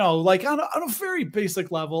 But no, like on a very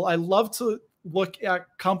basic level, I love to look at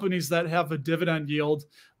companies that have a dividend yield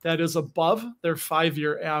that is above their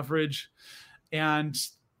 5-year average. And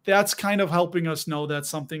that's kind of helping us know that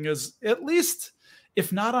something is, at least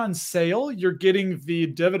if not on sale, you're getting the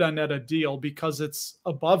dividend at a deal because it's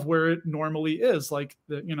above where it normally is, like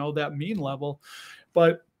that mean level.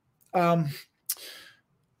 But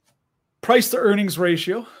price to earnings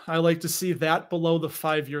ratio, I like to see that below the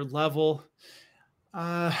 5-year level.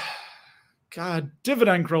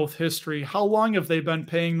 Dividend growth history. How long have they been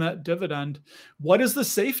paying that dividend? What is the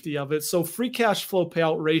safety of it? So free cash flow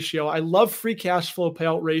payout ratio. I love free cash flow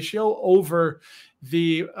payout ratio over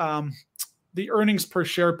the earnings per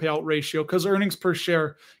share payout ratio, because earnings per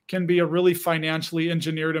share can be a really financially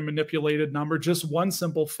engineered and manipulated number. Just one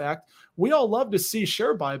simple fact. We all love to see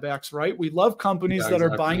share buybacks, right? We love companies that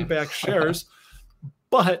are buying back shares,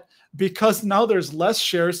 but because now there's less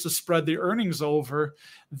shares to spread the earnings over,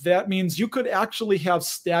 that means you could actually have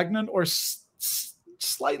stagnant or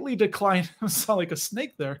slightly decline. I sound like a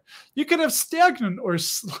snake there. You could have stagnant or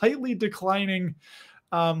slightly declining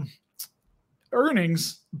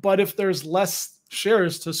earnings, but if there's less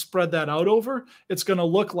shares to spread that out over, it's going to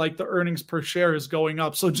look like the earnings per share is going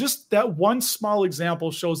up. So just that one small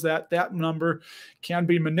example shows that that number can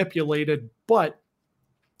be manipulated. But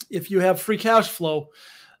if you have free cash flow,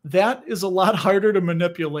 that is a lot harder to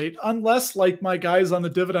manipulate, unless, like my guys on the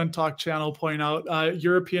Dividend Talk channel point out,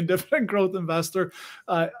 European Dividend Growth Investor,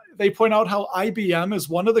 they point out how IBM is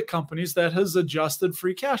one of the companies that has adjusted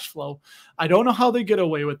free cash flow. I don't know how they get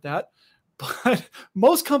away with that, but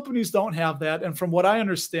most companies don't have that. And from what I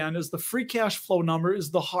understand is the free cash flow number is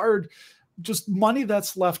the hard, just money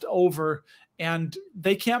that's left over. And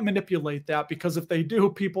they can't manipulate that, because if they do,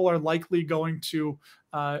 people are likely going to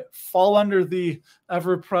fall under the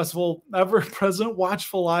ever-present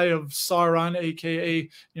watchful eye of Sauron, aka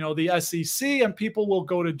the SEC, and people will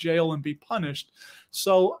go to jail and be punished.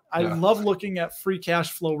 So I love looking at free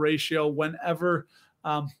cash flow ratio whenever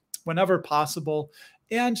possible,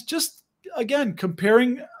 and just again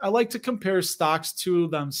I like to compare stocks to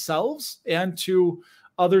themselves and to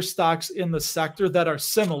other stocks in the sector that are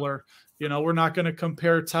similar. We're not going to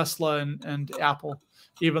compare Tesla and Apple,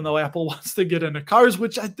 even though Apple wants to get into cars,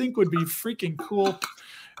 which I think would be freaking cool.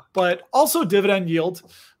 but also dividend yield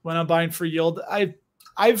when I'm buying for yield.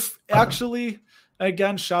 I've actually,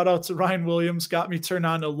 again, shout out to Ryan Williams, got me turned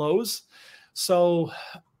on to Lowe's. So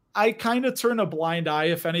I kind of turn a blind eye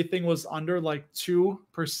if anything was under like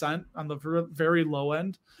 2% on the very low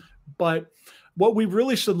end. But what we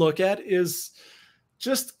really should look at is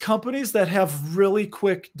just companies that have really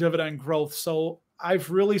quick dividend growth. So I've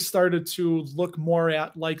really started to look more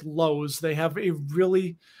at like Lowe's. They have a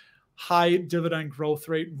really high dividend growth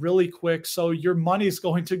rate really quick. So your money is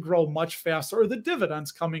going to grow much faster, or the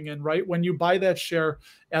dividends coming in, right? When you buy that share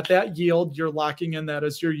at that yield, you're locking in that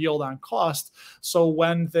as your yield on cost. So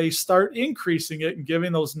when they start increasing it and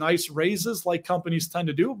giving those nice raises like companies tend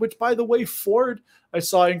to do, which by the way, Ford, I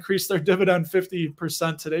saw increase their dividend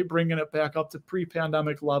 50% today, bringing it back up to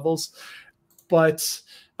pre-pandemic levels. But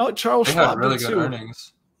Charles Schwab had really good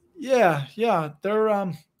earnings. Yeah.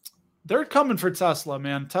 They're coming for Tesla,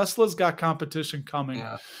 man. Tesla's got competition coming.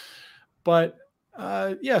 Yeah. But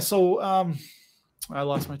so I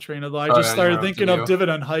lost my train of thought. I just started thinking of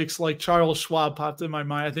dividend hikes like Charles Schwab popped in my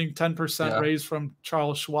mind. I think 10% raise from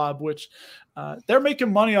Charles Schwab, which they're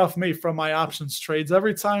making money off me from my options trades.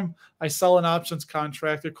 Every time I sell an options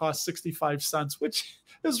contract, it costs 65 cents, which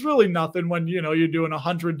is really nothing when, you're doing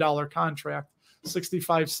 $100 contract.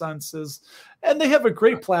 65 cents is, and they have a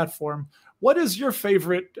great platform. What is your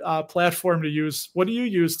favorite platform to use? What do you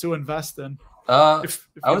use to invest in? If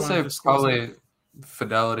I would say probably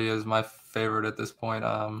Fidelity is my favorite at this point.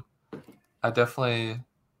 I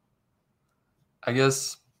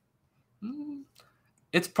guess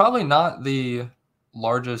it's probably not the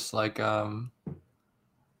largest, the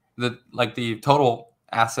total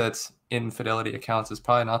assets in Fidelity accounts is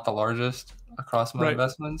probably not the largest across my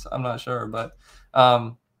investments. I'm not sure, but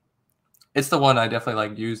it's the one I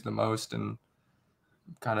definitely use the most and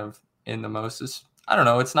kind of in the most. I don't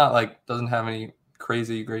know. It's not doesn't have any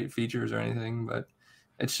crazy great features or anything, but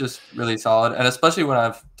it's just really solid. And especially when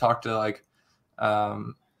I've talked to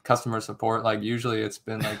customer support, usually it's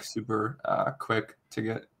been super quick to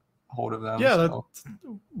get hold of them. Yeah, so that's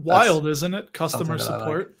wild, isn't it? Customer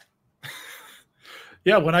support.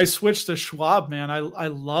 Yeah, when I switched to Schwab, man, I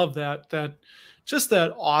love that just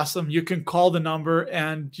that awesome. You can call the number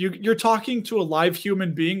and you're talking to a live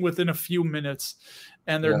human being within a few minutes,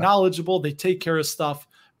 and they're knowledgeable. They take care of stuff.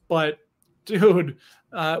 But dude,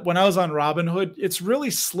 when I was on Robinhood, it's really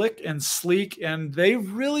slick and sleek, and they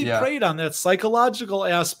really preyed on that psychological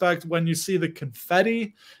aspect when you see the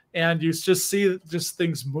confetti and you just see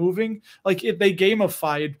things moving. They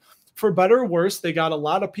gamified. For better or worse, they got a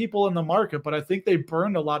lot of people in the market, but I think they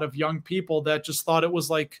burned a lot of young people that just thought it was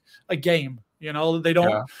like a game. They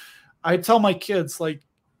don't. I tell my kids,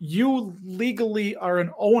 you legally are an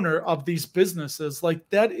owner of these businesses.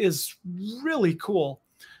 That is really cool.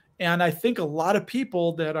 And I think a lot of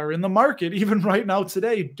people that are in the market, even right now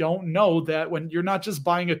today, don't know that when you're not just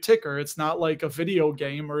buying a ticker, it's not like a video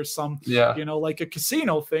game or some, like a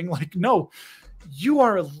casino thing. No, you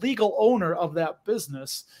are a legal owner of that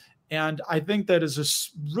business. And I think that is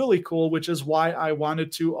just really cool, which is why I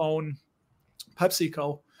wanted to own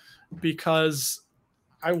PepsiCo, because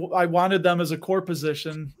I wanted them as a core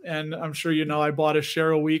position. And I'm sure I bought a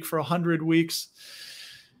share a week for 100 weeks.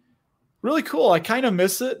 Really cool. I kind of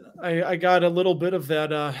miss it. I got a little bit of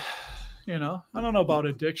that, I don't know about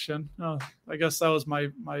addiction. I guess that was my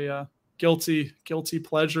guilty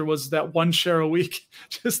pleasure, was that one share a week.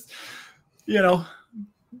 Just,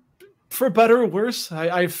 for better or worse,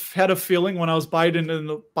 I've had a feeling when I was buying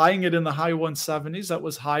it in the high 170s, that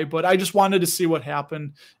was high, but I just wanted to see what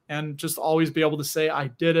happened and just always be able to say I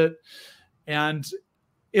did it. And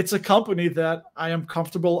it's a company that I am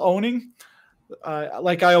comfortable owning.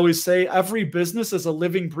 Like I always say, every business is a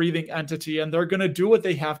living, breathing entity, and they're going to do what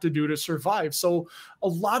they have to do to survive. So a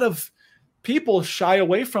lot of people shy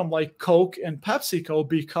away from Coke and PepsiCo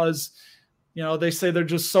because they say they're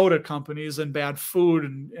just soda companies and bad food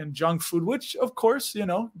and junk food, which of course,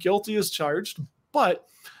 guilty as charged. But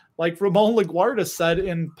like Ramon LaGuardia said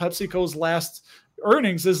in PepsiCo's last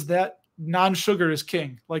earnings, is that non-sugar is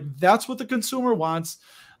king. That's what the consumer wants.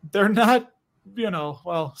 They're not,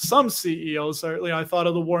 some CEOs are, I thought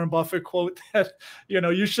of the Warren Buffett quote that,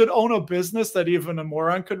 you should own a business that even a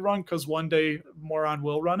moron could run, because one day a moron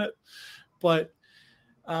will run it. But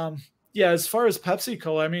as far as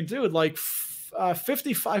PepsiCo, I mean, dude,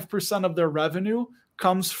 55% of their revenue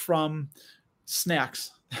comes from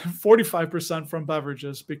snacks, 45% from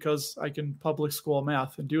beverages, because I can public school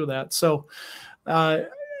math and do that. So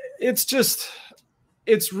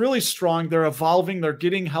it's really strong. They're evolving. They're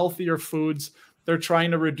getting healthier foods. They're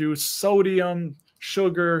trying to reduce sodium,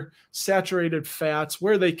 sugar, saturated fats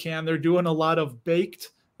where they can. They're doing a lot of baked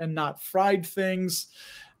and not fried things.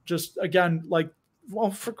 Just again, like,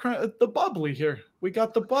 well, for the bubbly here, we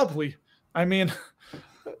got the bubbly. I mean,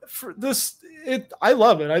 for this, I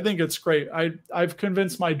love it. I think it's great. I've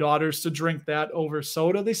convinced my daughters to drink that over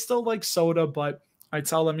soda. They still like soda, but I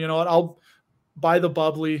tell them, you know what, I'll buy the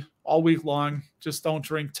bubbly all week long. Just don't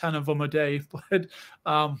drink 10 of them a day. But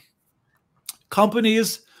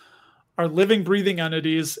companies are living, breathing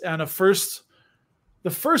entities, and the first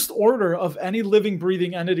order of any living,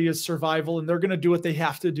 breathing entity is survival, and they're going to do what they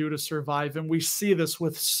have to do to survive. And we see this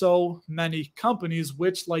with so many companies,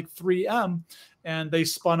 which like 3M, and they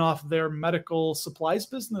spun off their medical supplies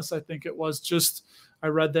business. I think it was just, I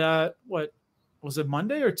read that, what was it,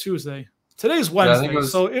 Monday or Tuesday? Today's Wednesday. Yeah,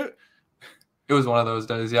 it was one of those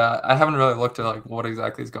days. Yeah. I haven't really looked at like what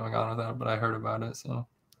exactly is going on with that, but I heard about it. So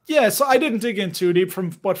yeah, so I didn't dig in too deep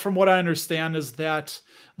but from what I understand is that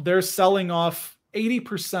they're selling off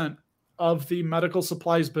 80% of the medical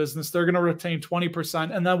supplies business. They're going to retain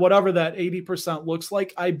 20%. And then whatever that 80% looks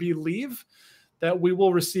like, I believe that we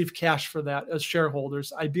will receive cash for that as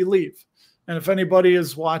shareholders. I believe. And if anybody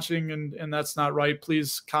is watching and that's not right,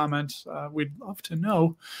 please comment. We'd love to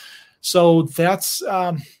know. So that's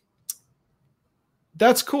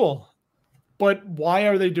cool. But why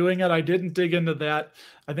are they doing it? I didn't dig into that.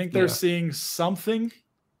 I think they're seeing something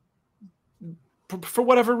for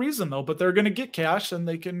whatever reason, though. But they're going to get cash and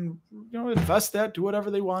they can, invest that, do whatever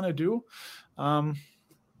they want to do.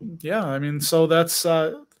 Yeah, I mean, so that's.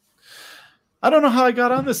 I don't know how I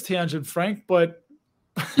got on this tangent, Frank, but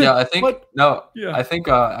yeah, I think I think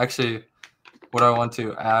actually, what I want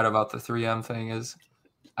to add about the 3M thing is,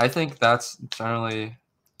 I think that's generally,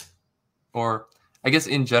 or I guess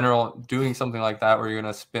in general, doing something like that where you're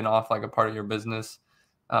going to spin off like a part of your business,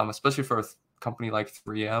 especially for a company like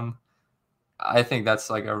 3M, I think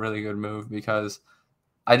that's like a really good move, because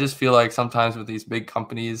I just feel like sometimes with these big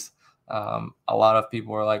companies, a lot of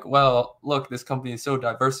people are like, well, look, this company is so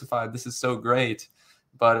diversified. This is so great.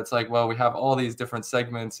 But it's like, well, we have all these different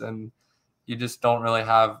segments and you just don't really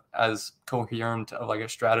have as coherent of like a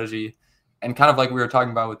strategy. And kind of like we were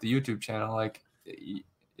talking about with the YouTube channel, like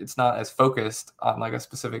it's not as focused on like a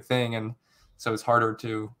specific thing. And so it's harder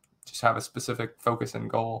to just have a specific focus and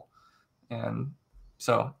goal. And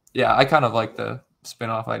so, yeah, I kind of like the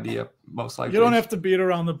spin-off idea most likely. You don't have to beat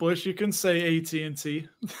around the bush. You can say AT&T.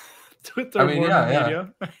 I mean, yeah.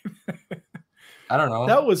 I don't know.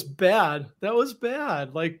 That was bad.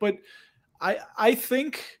 Like, but I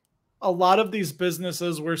think a lot of these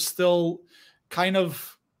businesses were still kind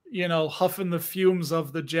of, huffing the fumes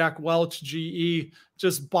of the Jack Welch GE,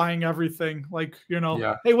 just buying everything. Like,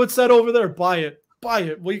 hey, what's that over there? Buy it.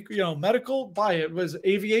 We, medical, buy it. Was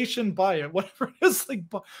aviation, buy it. Whatever it is, like,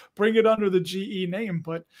 bring it under the GE name.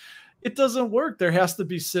 But it doesn't work. There has to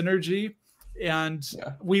be synergy. And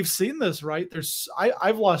we've seen this, right?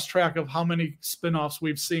 I've lost track of how many spinoffs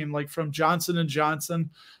we've seen, like from Johnson & Johnson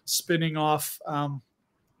spinning off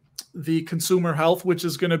the consumer health, which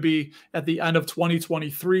is going to be at the end of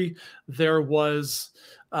 2023. There was,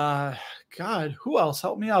 God, who else?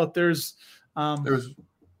 Help me out. There was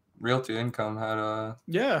Realty Income had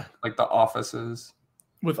like the offices.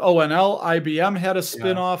 With ONL, IBM had a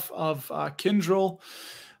spinoff of Kyndryl.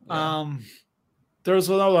 There's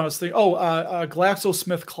another one I was thinking.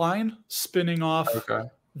 GlaxoSmithKline spinning off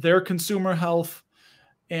their consumer health.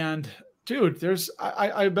 And dude,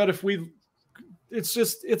 I bet if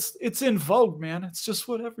it's in vogue, man. It's just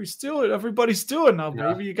what everybody's doing now,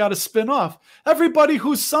 baby. You got to spin off. Everybody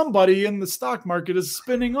who's somebody in the stock market is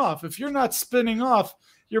spinning off. If you're not spinning off,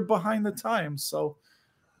 you're behind the times. So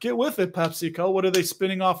get with it, PepsiCo. What are they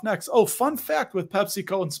spinning off next? Oh, fun fact with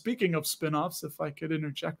PepsiCo, and speaking of spinoffs, if I could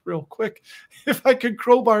interject real quick, if I could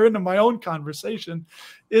crowbar into my own conversation,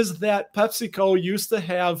 is that PepsiCo used to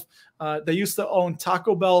have, they used to own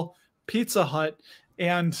Taco Bell, Pizza Hut,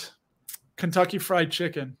 and Kentucky Fried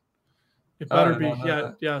Chicken. It better be.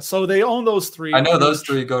 Yeah. So they own those three. I know those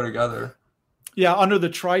three go together. Yeah, under the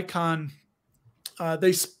Tricon.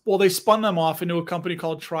 They spun them off into a company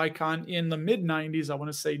called Tricon in the mid 90s. I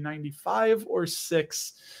want to say 95 or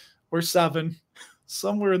 6 or 7,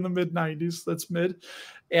 somewhere in the mid 90s. That's mid.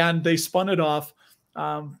 And they spun it off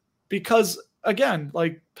because, again,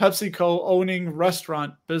 like PepsiCo owning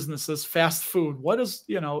restaurant businesses, fast food. What is,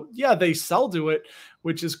 they sell to it,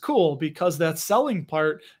 which is cool because that selling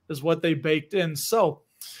part is what they baked in. So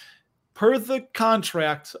per the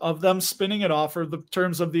contract of them spinning it off, or the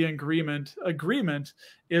terms of the agreement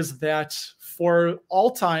is that for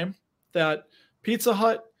all time that Pizza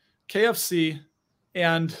Hut, KFC,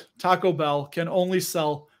 and Taco Bell can only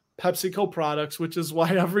sell PepsiCo products, which is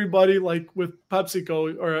why everybody, like with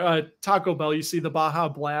PepsiCo or Taco Bell, you see the Baja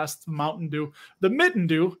Blast, Mountain Dew, the Mitten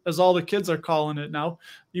Dew, as all the kids are calling it now.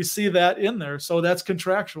 You see that in there. So that's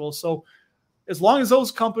contractual. So as long as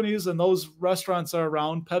those companies and those restaurants are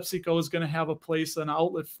around, PepsiCo is going to have a place, an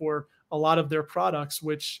outlet for a lot of their products,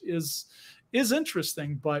 which is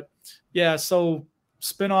interesting. But yeah, so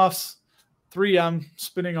spinoffs, 3M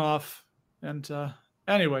spinning off. And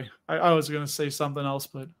anyway, I was going to say something else,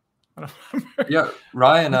 but I don't remember. Yeah,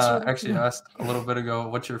 Ryan actually asked a little bit ago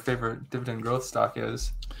what your favorite dividend growth stock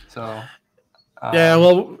is. So yeah,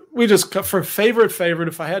 well, we just for favorite,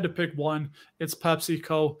 if I had to pick one, it's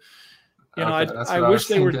PepsiCo. You know, okay, I wish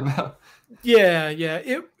they were. Yeah.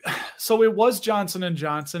 So it was Johnson &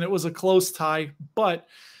 Johnson. It was a close tie, but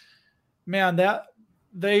man, that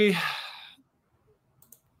they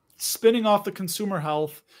spinning off the consumer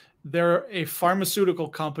health. They're a pharmaceutical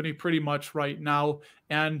company pretty much right now,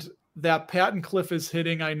 and that patent cliff is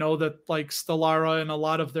hitting. I know that like Stelara and a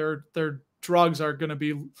lot of their drugs are going to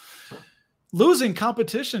be losing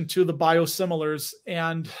competition to the biosimilars,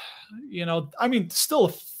 and you know, I mean, still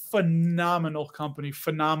a phenomenal company,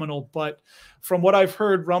 but from what I've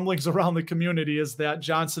heard, rumblings around the community is that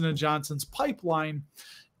Johnson & Johnson's pipeline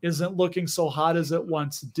isn't looking so hot as it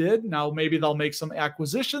once did. Now, maybe they'll make some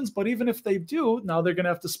acquisitions, but even if they do, now they're going to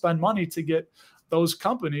have to spend money to get those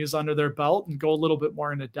companies under their belt and go a little bit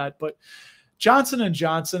more into debt. But Johnson &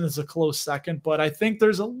 Johnson is a close second, but I think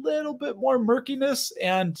there's a little bit more murkiness.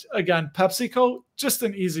 And again, PepsiCo, just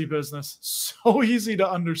an easy business, so easy to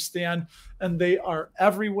understand, and they are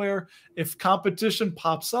everywhere. If competition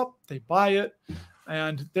pops up, they buy it,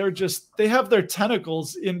 and they have their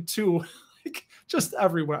tentacles into like just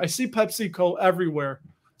everywhere. I see PepsiCo everywhere.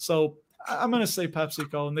 So I'm going to say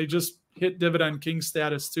PepsiCo, and they just hit Dividend King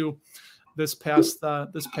status too this past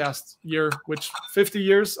year, which 50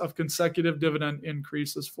 years of consecutive dividend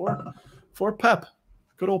increases for Pep.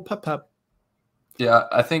 Good old Pep. Yeah,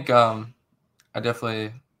 I think I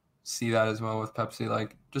definitely see that as well with Pepsi,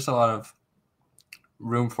 like just a lot of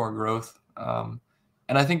room for growth. And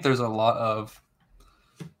I think there's a lot of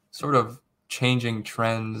sort of changing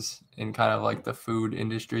trends in kind of like the food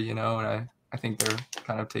industry, you know, and I think they're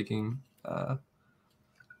kind of taking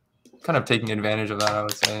advantage of that, I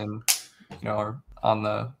would say, and you know, are on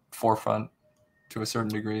the forefront to a certain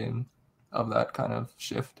degree and of that kind of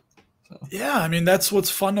shift. So. Yeah, I mean, that's what's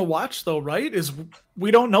fun to watch though, right? Is we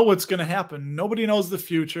don't know what's going to happen. Nobody knows the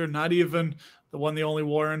future, not even the only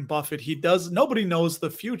Warren Buffett. Nobody knows the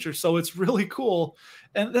future. So it's really cool.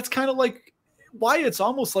 And that's kind of like why it's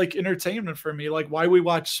almost like entertainment for me, like why we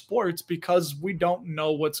watch sports, because we don't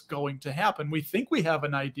know what's going to happen. We think we have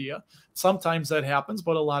an idea. Sometimes that happens,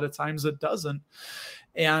 but a lot of times it doesn't.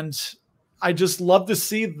 And I just love to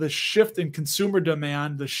see the shift in consumer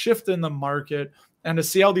demand, the shift in the market, and to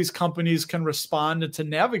see how these companies can respond and to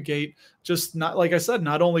navigate just not, like I said,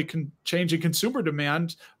 not only changing consumer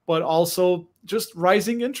demand, but also just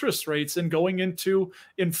rising interest rates and going into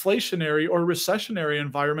inflationary or recessionary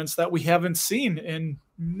environments that we haven't seen in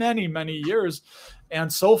many, many years.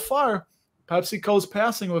 And so far, PepsiCo's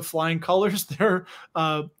passing with flying colors. They're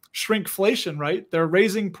shrinkflation, right? They're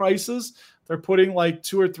raising prices. They're putting like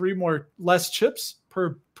 2 or 3 more less chips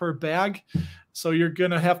per bag. So you're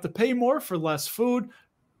going to have to pay more for less food,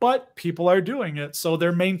 but people are doing it. So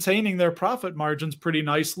they're maintaining their profit margins pretty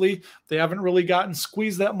nicely. They haven't really gotten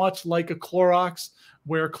squeezed that much like a Clorox,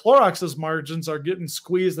 where Clorox's margins are getting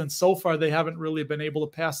squeezed. And so far, they haven't really been able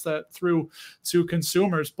to pass that through to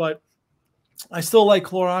consumers. But I still like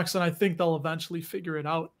Clorox, and I think they'll eventually figure it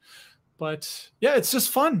out. But yeah, it's just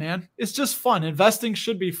fun, man. It's just fun. Investing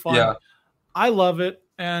should be fun. Yeah. I love it.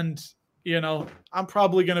 And, you know, I'm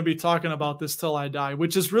probably going to be talking about this till I die,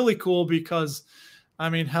 which is really cool because, I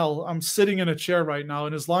mean, hell, I'm sitting in a chair right now.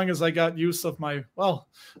 And as long as I got use of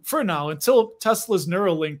for now, until Tesla's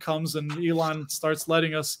Neuralink comes and Elon starts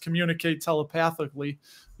letting us communicate telepathically,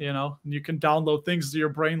 you know, and you can download things to your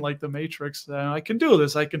brain like the Matrix. I can do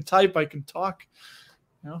this. I can type. I can talk.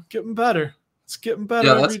 You know, getting better. It's getting better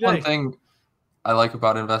every day. Yeah, that's one thing I like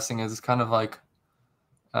about investing is it's kind of like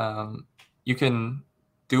you can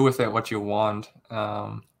do with it what you want,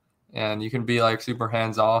 and you can be like super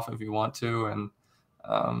hands off if you want to, and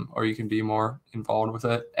or you can be more involved with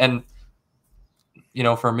it. And you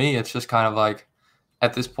know, for me, it's just kind of like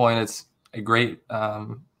at this point, it's a great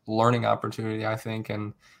learning opportunity, I think.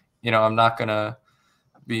 And you know, I'm not gonna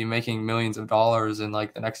be making millions of dollars in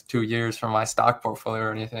like the next 2 years from my stock portfolio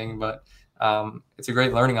or anything, but it's a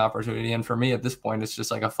great learning opportunity. And for me at this point, it's just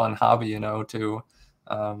like a fun hobby, you know, to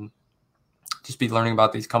just be learning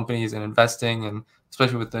about these companies and investing, and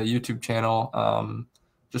especially with the YouTube channel,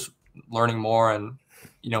 just learning more, and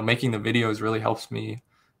making the videos really helps me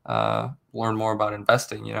learn more about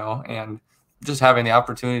investing, and just having the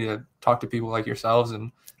opportunity to talk to people like yourselves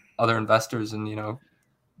and other investors, and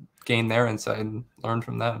gain their insight and learn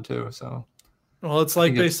from them too. So well, it's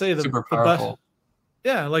like they say, super powerful.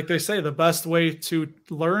 Yeah, like they say, the best way to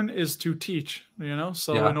learn is to teach,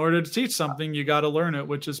 So in order to teach something, you got to learn it,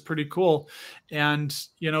 which is pretty cool. And,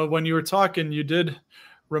 when you were talking, you did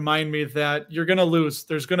remind me that you're going to lose.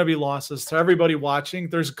 There's going to be losses. To everybody watching,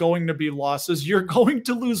 there's going to be losses. You're going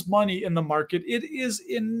to lose money in the market. It is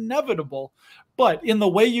inevitable. But in the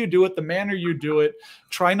way you do it, the manner you do it,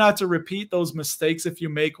 try not to repeat those mistakes if you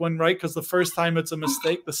make one, right? Because the first time it's a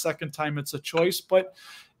mistake, the second time it's a choice. But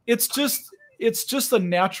it's just a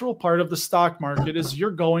natural part of the stock market is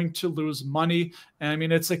you're going to lose money. And I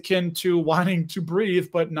mean, it's akin to wanting to breathe,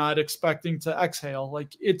 but not expecting to exhale.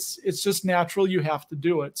 Like it's just natural. You have to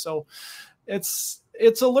do it. So it's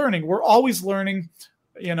a learning. We're always learning,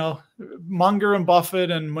 Munger and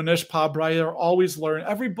Buffett and Manish Pabrai are always learning.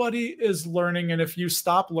 Everybody is learning. And if you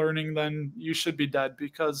stop learning, then you should be dead,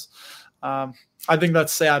 because I think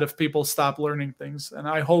that's sad if people stop learning things. And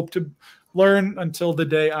I hope to learn until the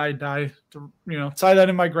day I die. To tie that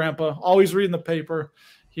in my grandpa, always reading the paper.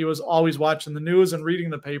 He was always watching the news and reading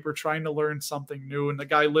the paper, trying to learn something new. And the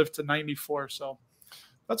guy lived to 94. So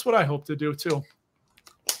that's what I hope to do too.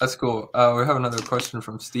 That's cool. We have another question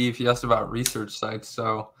from Steve. He asked about research sites.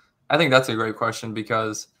 So I think that's a great question,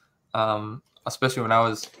 because especially when I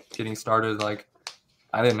was getting started, like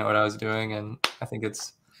I didn't know what I was doing. And I think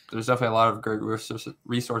there's definitely a lot of great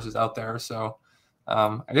resources out there. So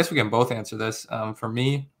I guess we can both answer this. For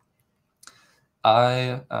me,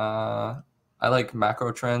 I like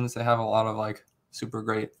Macro Trends. They have a lot of like super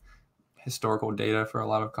great historical data for a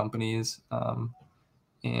lot of companies.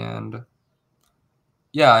 And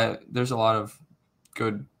yeah, there's a lot of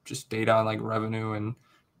good just data on like revenue and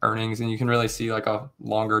earnings, and you can really see like a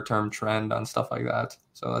longer term trend on stuff like that.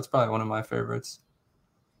 So that's probably one of my favorites.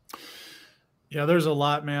 Yeah, there's a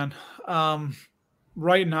lot, man.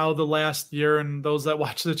 Right now, the last year, and those that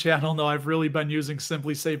watch the channel know I've really been using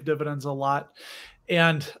Simply Safe Dividends a lot.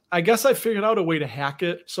 And I guess I figured out a way to hack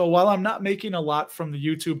it. So while I'm not making a lot from the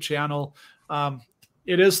YouTube channel,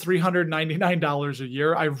 it is $399 a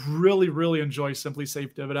year. I really, really enjoy Simply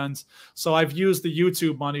Safe Dividends. So I've used the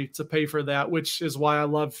YouTube money to pay for that, which is why I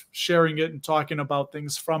love sharing it and talking about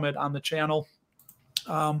things from it on the channel.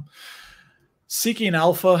 Seeking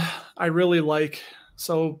Alpha, I really like.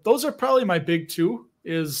 So those are probably my big two,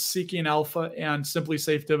 is Seeking Alpha and Simply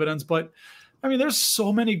Safe Dividends. But I mean, there's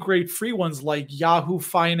so many great free ones like Yahoo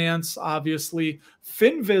Finance, obviously,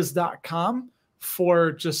 Finviz.com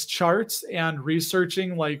for just charts and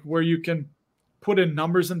researching, like where you can put in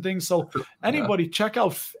numbers and things. So anybody check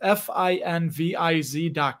out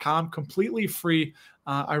Finviz.com, completely free.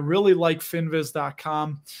 I really like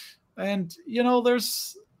Finviz.com. And,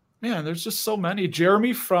 there's just so many.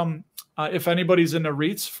 Jeremy from, if anybody's into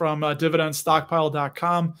REITs, from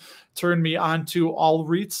dividendstockpile.com, turned me on to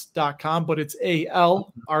allreits.com, but it's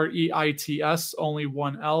ALREITS, only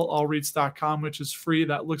one L, allreits.com, which is free.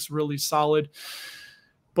 That looks really solid.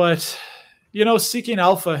 But, Seeking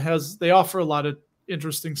Alpha they offer a lot of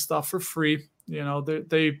interesting stuff for free. They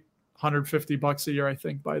 $150 a year, I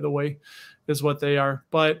think, by the way, is what they are.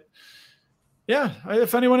 But yeah,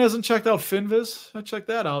 if anyone hasn't checked out Finviz, check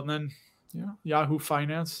that out. And then, Yahoo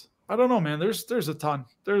Finance. I don't know, man. There's a ton.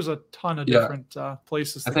 There's a ton of different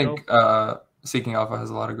places to go. I think Seeking Alpha has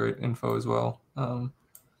a lot of great info as well.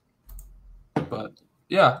 But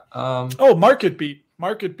yeah.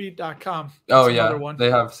 MarketBeat.com. Oh yeah, they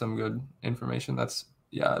have some good information. I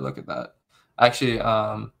look at that. I actually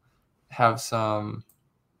have some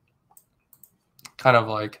kind of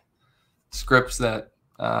like scripts that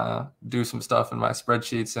do some stuff in my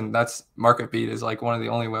spreadsheets, and that's MarketBeat is like one of the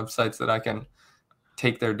only websites that I can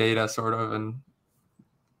take their data sort of and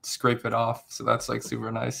scrape it off. So that's like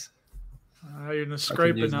super nice. You're gonna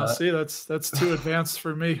scrape it now. See, that's too advanced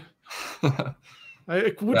for me. Do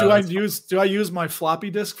I use my floppy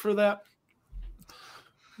disk for that?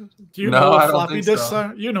 Do you know what floppy disks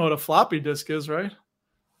are? You know what a floppy disk is, right?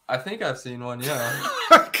 I think I've seen one, yeah.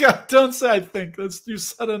 God, don't say I think. You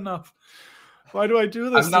said enough. Why do I do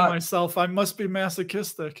this to myself? I must be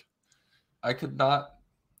masochistic. I could not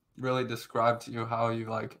really describe to you how you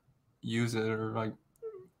like use it, or like,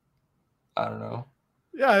 I don't know.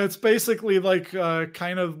 Yeah, it's basically like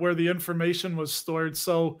kind of where the information was stored.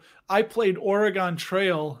 So I played Oregon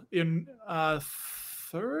Trail in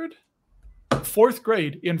fourth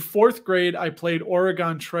grade. In fourth grade, I played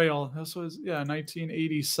Oregon Trail. This was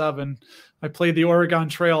 1987. I played the Oregon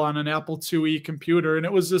Trail on an Apple IIe computer, and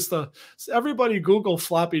it was just everybody Google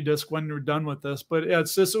floppy disk when you're done with this. But it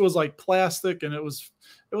was like plastic, and it was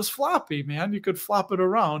floppy, man. You could flop it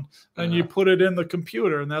around, and you put it in the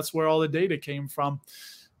computer, and that's where all the data came from.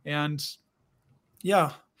 And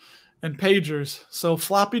yeah, and pagers. So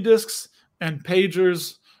floppy disks and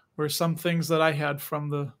pagers were some things that I had from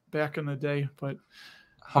the back in the day. But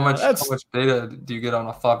how much data do you get on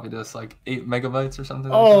a floppy disk? Like 8 megabytes or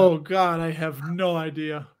something? Oh God, I have no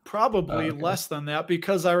idea. Probably less than that,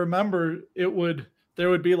 because I remember there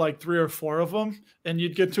would be like 3 or 4 of them, and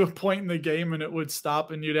you'd get to a point in the game and it would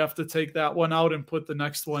stop, and you'd have to take that one out and put the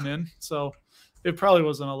next one in. So it probably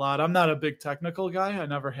wasn't a lot. I'm not a big technical guy. I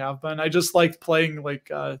never have been. I just liked playing like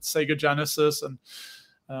Sega Genesis, and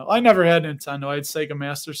I never had Nintendo. I had Sega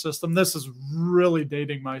Master System. This is really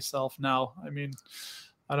dating myself now. I mean,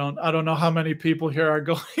 I don't know how many people here are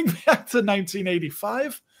going back to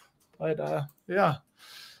 1985, but yeah.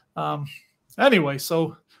 Anyway,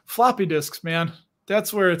 so floppy disks, man,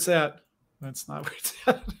 that's where it's at. That's not where it's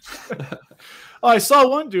at. Oh, I saw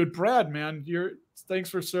one dude, Brad, man. Thanks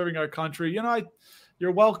for serving our country.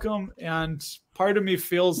 You're welcome. And part of me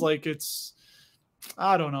feels like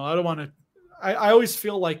I don't know. I don't want to. I always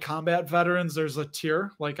feel like combat veterans, there's a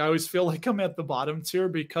tier. Like I always feel like I'm at the bottom tier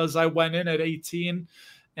because I went in at 18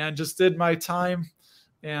 and just did my time.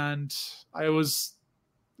 And I was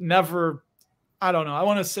never, I don't know, I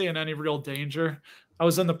want to say in any real danger. I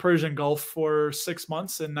was in the Persian Gulf for 6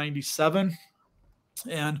 months in 97.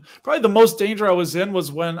 And probably the most danger I was in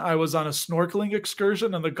was when I was on a snorkeling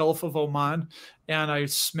excursion in the Gulf of Oman, and I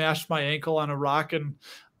smashed my ankle on a rock, and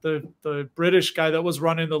the British guy that was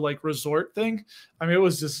running the like resort thing, I mean, it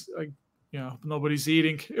was just like, nobody's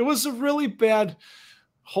eating. It was a really bad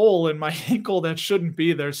hole in my ankle that shouldn't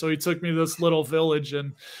be there. So he took me to this little village,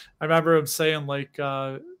 and I remember him saying like,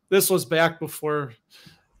 this was back before,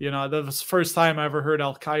 that was the first time I ever heard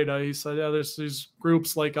Al Qaeda. He said, yeah, there's these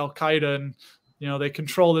groups like Al Qaeda, and they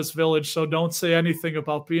control this village. So don't say anything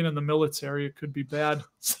about being in the military. It could be bad.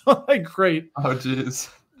 So like, great. Oh, geez.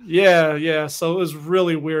 Yeah. So it was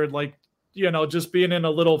really weird. Like, just being in a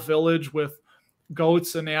little village with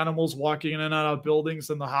goats and animals walking in and out of buildings.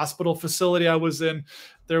 And the hospital facility I was in,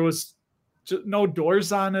 there was just no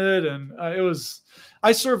doors on it. And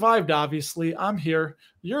I survived, obviously. I'm here.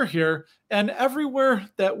 You're here. And everywhere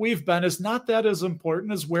that we've been is not that as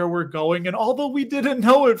important as where we're going. And although we didn't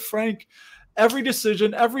know it, Frank, every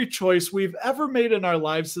decision, every choice we've ever made in our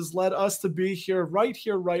lives has led us to be here, right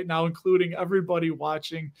now, including everybody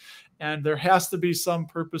watching. And there has to be some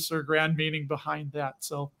purpose or grand meaning behind that.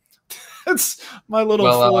 So that's my little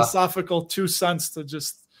philosophical 2 cents to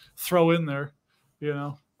just throw in there,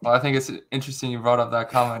 Well, I think it's interesting you brought up that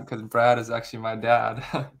comment because Brad is actually my dad.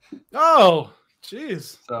 Oh,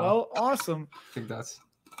 geez. So, well, awesome. I think that's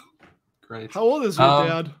great. How old is your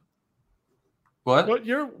dad? What? What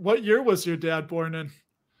year was your dad born in?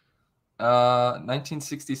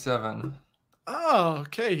 1967. Oh,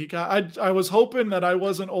 okay. I was hoping that I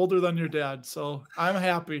wasn't older than your dad, so I'm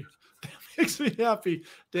happy. That makes me happy.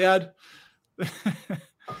 Dad,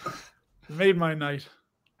 made my night.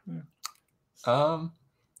 Yeah.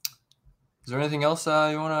 Is there anything else you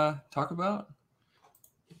want to talk about?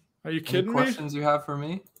 Are you kidding me? Questions you have for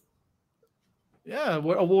me? Yeah.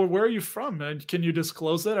 Where are you from? And can you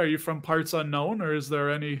disclose that? Are you from parts unknown, or is there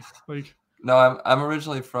any like? No, I'm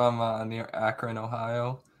originally from near Akron,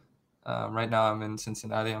 Ohio. Right now I'm in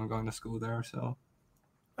Cincinnati. I'm going to school there. So.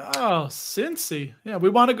 Oh, Cincy. Yeah, we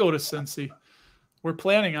want to go to Cincy. We're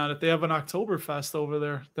planning on it. They have an Oktoberfest over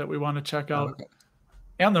there that we want to check out. Okay.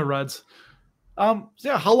 And the Reds.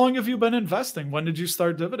 Yeah, how long have you been investing? When did you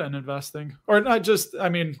start dividend investing? Or not just, I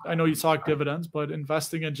mean, I know you talk dividends, but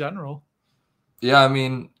investing in general. Yeah, I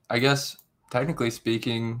mean, I guess technically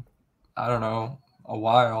speaking, I don't know, a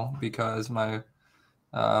while, because my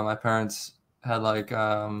parents had like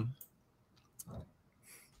I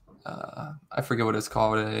forget what it's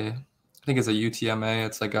called. I think it's a UTMA.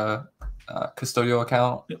 It's like a custodial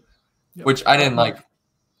account, Yep. Which I didn't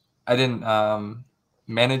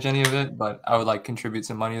manage any of it, but I would like contribute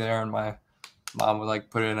some money there, and my mom would like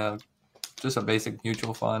put it in just a basic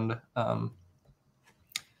mutual fund.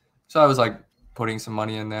 So I was like putting some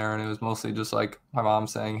money in there, and it was mostly just like my mom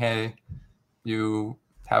saying, "Hey, you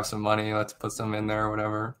have some money, let's put some in there," or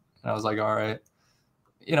whatever. And I was like, "All right."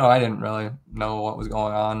 I didn't really know what was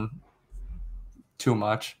going on too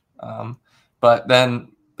much. But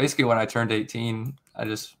then basically when I turned 18, I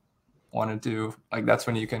just wanted to, like, that's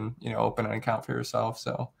when you can, open an account for yourself.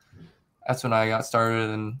 So that's when I got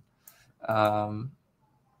started. And I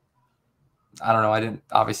don't know, I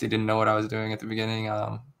obviously didn't know what I was doing at the beginning.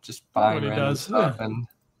 just buying What he random does, stuff yeah. and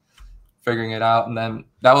figuring it out. And then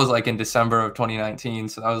that was like in December of 2019.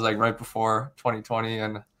 So that was like right before 2020.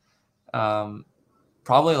 And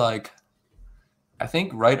probably like, I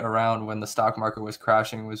think right around when the stock market was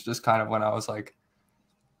crashing was just kind of when I was like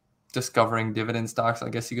discovering dividend stocks, I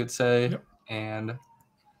guess you could say. Yep. And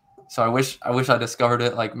so I wish I discovered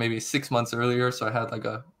it like maybe 6 months earlier, so I had like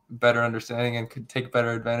a better understanding and could take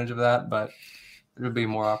better advantage of that. But there would be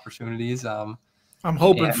more opportunities. I'm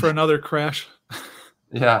hoping for another crash.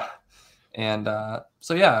 Yeah, and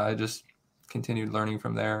so yeah, I just continued learning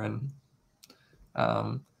from there. And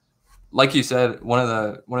like you said, one of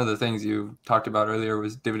the things you talked about earlier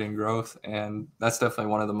was dividend growth, and that's definitely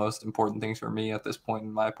one of the most important things for me at this point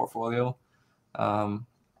in my portfolio.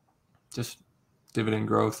 Just dividend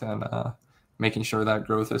growth and making sure that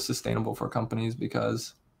growth is sustainable for companies,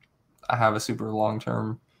 because I have a super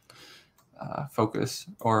long-term focus,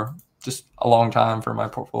 or just a long time for my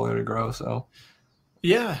portfolio to grow. So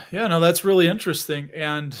Yeah, no, that's really interesting.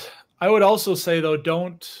 And I would also say, though,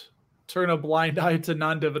 don't turn a blind eye to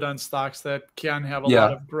non-dividend stocks that can have a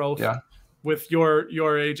lot of growth. Yeah. With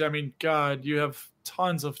your age. I mean, God, you have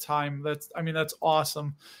tons of time. That's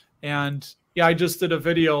awesome. And yeah, I just did a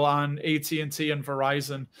video on AT&T and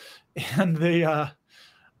Verizon, and they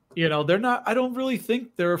they're not, I don't really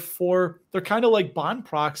think they're kind of like bond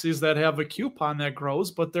proxies that have a coupon that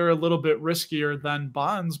grows, but they're a little bit riskier than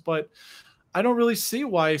bonds. But I don't really see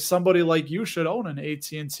why somebody like you should own an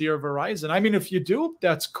AT&T or Verizon. I mean, if you do,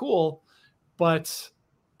 that's cool. But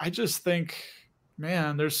I just think,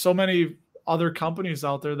 man, there's so many other companies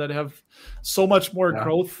out there that have so much more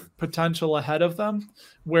growth potential ahead of them,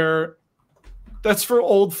 where that's for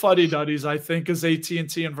old fuddy-duddies, I think, is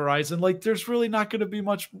AT&T and Verizon. Like, there's really not going to be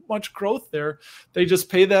much growth there. They just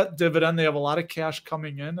pay that dividend. They have a lot of cash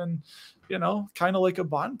coming in, and kind of like a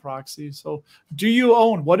bond proxy. So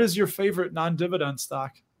what is your favorite non-dividend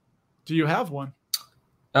stock? Do you have one?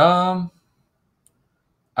 I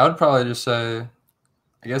would probably just say,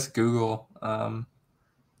 I guess, Google.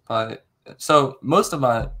 But so most of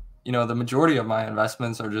my, the majority of my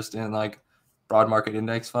investments are just in like broad market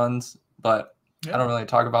index funds, but I don't really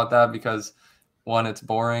talk about that because, one, it's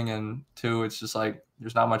boring, and two, it's just like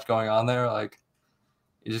there's not much going on there. Like,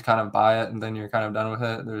 you just kind of buy it and then you're kind of done with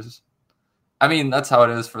it. That's how it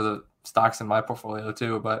is for the stocks in my portfolio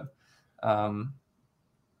too, but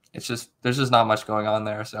there's just not much going on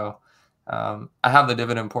there. So I have the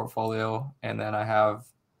dividend portfolio, and then I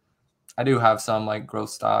do have some like growth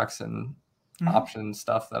stocks and option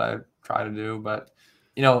stuff that I try to do, but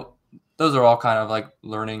those are all kind of like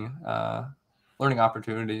learning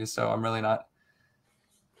opportunities. So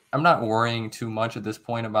I'm not worrying too much at this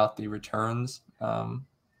point about the returns.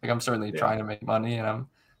 Like, I'm certainly trying to make money, and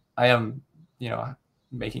I am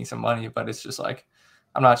making some money, but it's just like,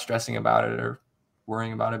 I'm not stressing about it or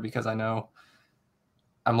worrying about it, because I know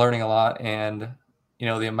I'm learning a lot, and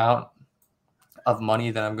the amount of money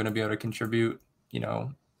that I'm going to be able to contribute,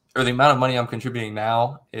 or the amount of money I'm contributing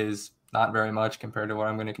now is not very much compared to what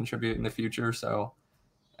I'm going to contribute in the future. So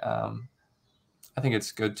I think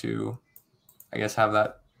it's good to, I guess, have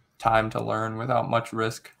that time to learn without much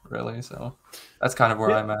risk, really. So that's kind of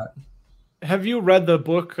where I'm at. Have you read the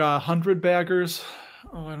book 100 Baggers?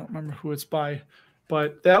 Oh, I don't remember who it's by,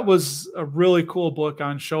 but that was a really cool book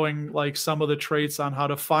on showing like some of the traits on how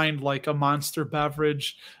to find like a monster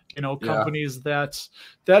beverage, companies that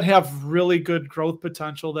have really good growth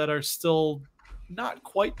potential that are still not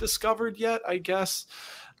quite discovered yet, I guess.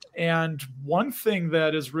 And one thing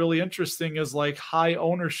that is really interesting is like high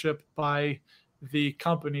ownership by the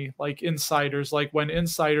company, like insiders. Like, when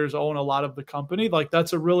insiders own a lot of the company, like,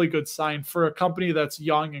 that's a really good sign for a company that's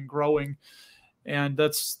young and growing. And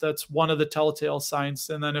that's one of the telltale signs.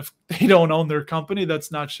 And then if they don't own their company,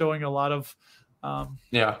 that's not showing a lot of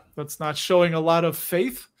that's not showing a lot of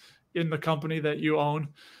faith in the company that you own.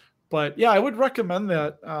 But yeah, I would recommend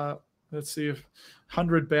that. Let's see, if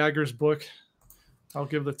 100 Baggers book. I'll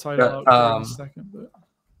give the title out in a second. But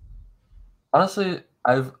honestly,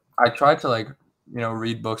 I tried to like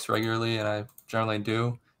read books regularly, and I generally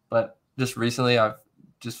do, but just recently I've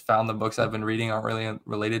just found the books I've been reading aren't really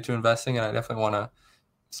related to investing, and I definitely want to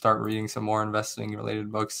start reading some more investing related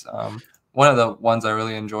books. One of the ones I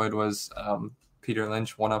really enjoyed was Peter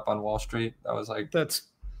Lynch, One Up on Wall Street. That was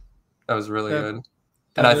really good.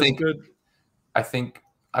 And I think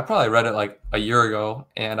I probably read it like a year ago,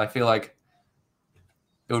 and I feel like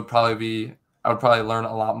I would probably learn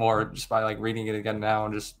a lot more just by like reading it again now,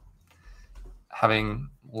 and just having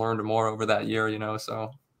learned more over that year,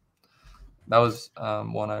 so that was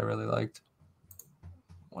one I really liked.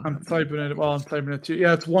 I'm typing it. Well, I'm typing it too.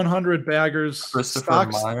 Yeah, it's 100 baggers. Christopher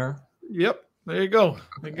stocks. Meyer. Yep, there you go.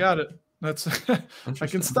 I got it. That's. I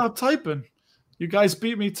can stop typing. You guys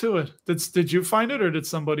beat me to it. Did you find it or did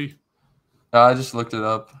somebody? I just looked it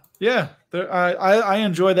up. Yeah, I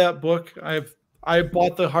enjoy that book. I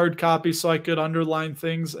bought the hard copy so I could underline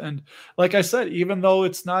things, and like I said, even though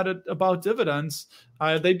it's not about dividends,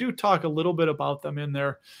 they do talk a little bit about them in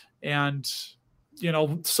there, and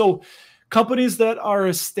so companies that are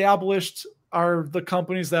established are the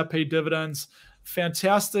companies that pay dividends.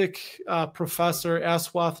 Fantastic professor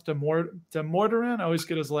Aswath Damodaran. I always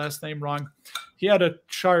get his last name wrong. He had a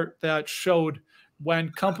chart that showed when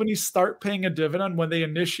companies start paying a dividend, when they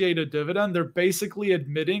initiate a dividend, they're basically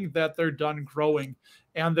admitting that they're done growing,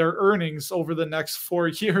 and their earnings over the next 4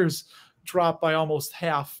 years drop by almost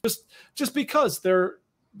half, just because they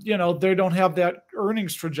don't have that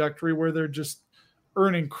earnings trajectory where they're just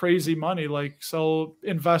earning crazy money. So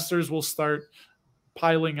investors will start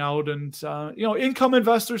piling out, and income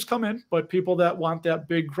investors come in, but people that want that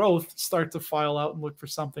big growth start to file out and look for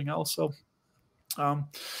something else. So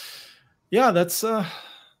yeah, that's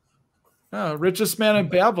Richest Man in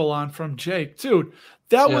Babylon from Jake. Dude,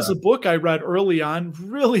 that was a book I read early on,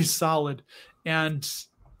 really solid. And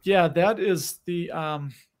yeah, that is the I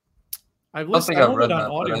don't think I've read that,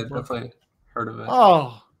 but I definitely heard of it.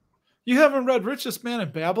 Oh, you haven't read Richest Man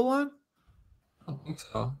in Babylon? I don't think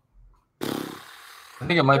so. I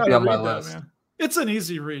think it might be on my list. Man. It's an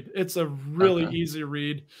easy read. It's a really easy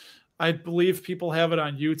read. I believe people have it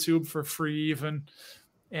on YouTube for free even.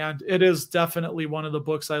 And it is definitely one of the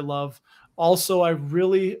books I love. Also, I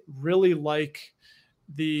really, really like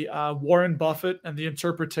the Warren Buffett and the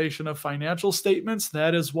Interpretation of Financial Statements.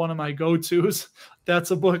 That is one of my go-tos.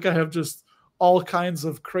 That's a book. I have just all kinds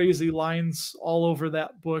of crazy lines all over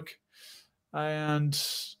that book. And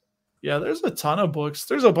yeah, there's a ton of books.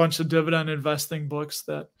 There's a bunch of dividend investing books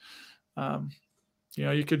that,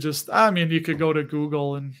 you could you could go to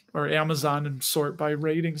Google or Amazon and sort by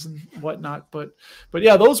ratings and whatnot. But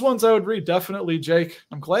yeah, those ones I would read definitely, Jake.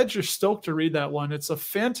 I'm glad you're stoked to read that one. It's a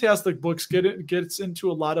fantastic book. Gets into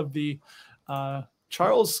a lot of the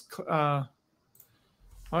Charles. I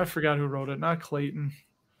forgot who wrote it. Not Clayton.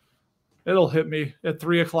 It'll hit me at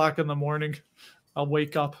 3:00 in the morning. I'll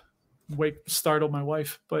wake up, startle my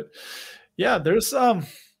wife. But yeah, there's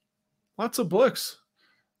lots of books.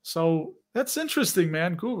 So that's interesting,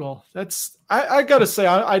 man. Google. I gotta say,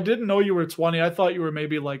 I didn't know you were 20. I thought you were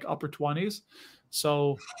maybe like upper 20s.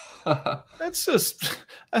 So that's just,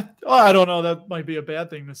 I don't know. That might be a bad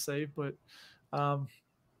thing to say, but I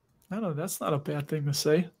don't know. That's not a bad thing to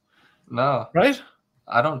say. No. Right?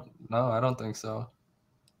 I don't think so.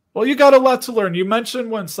 Well, you got a lot to learn. You mentioned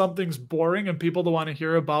when something's boring and people don't want to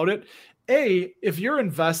hear about it. If you're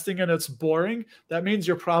investing and it's boring, that means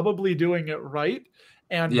you're probably doing it right.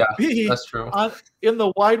 And yeah, B, that's true. In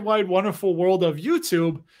the wide, wonderful world of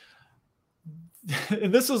YouTube,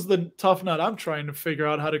 and this is the tough nut I'm trying to figure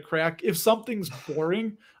out how to crack. If something's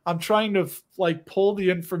boring, I'm trying to pull the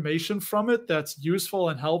information from it that's useful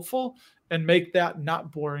and helpful and make that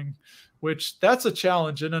not boring, which that's a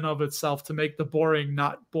challenge in and of itself to make the boring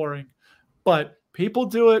not boring. But people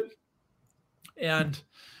do it. And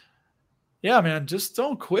yeah, man, just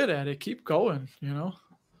don't quit at it. Keep going,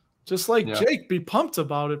 Just like Jake, be pumped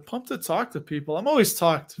about it. Pumped to talk to people. I'm always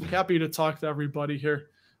happy to talk to everybody here.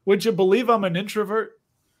 Would you believe I'm an introvert?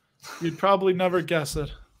 You'd probably never guess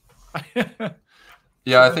it.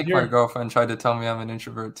 Yeah, I think my girlfriend tried to tell me I'm an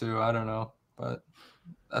introvert too. I don't know, but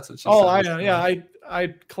that's what she said. I know. Yeah,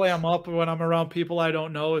 I clam up when I'm around people I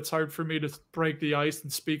don't know. It's hard for me to break the ice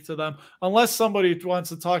and speak to them unless somebody wants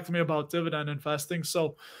to talk to me about dividend investing.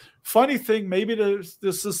 So, funny thing, maybe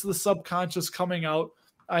this is the subconscious coming out.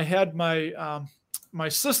 I had my my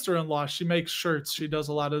sister-in-law. She makes shirts. She does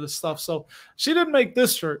a lot of this stuff. So she didn't make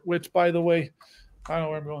this shirt, which, by the way, I don't know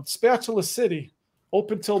where I'm going. Spatula City,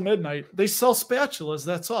 open till midnight. They sell spatulas.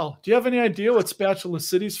 That's all. Do you have any idea what Spatula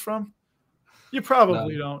City's from? You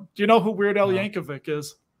probably don't. Do you know who Weird Al Yankovic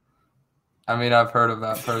is? I mean, I've heard of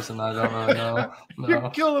that person. I don't really know. No. You're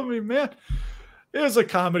killing me, man. It was a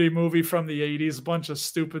comedy movie from the 80s, a bunch of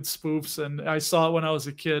stupid spoofs, and I saw it when I was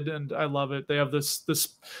a kid, and I love it. They have it's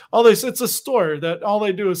a store that all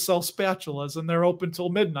they do is sell spatulas, and they're open till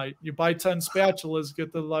midnight. You buy 10 spatulas,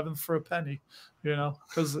 get the 11th for a penny,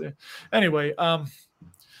 because anyway, damn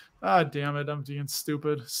it, I'm being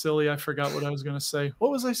stupid, silly. I forgot what I was going to say.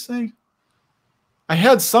 What was I saying? I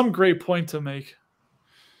had some great point to make.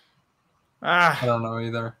 I don't know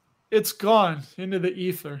either. It's gone into the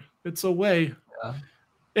ether. It's away. Yeah.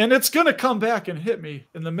 And it's going to come back and hit me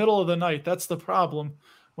in the middle of the night. That's the problem.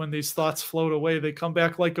 when these thoughts float away. They come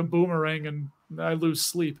back like a boomerang, and I lose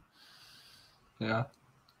sleep. Yeah.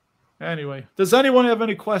 Anyway, does anyone have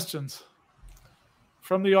any questions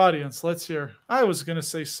from the audience? Let's hear. I was going to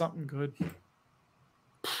say something good.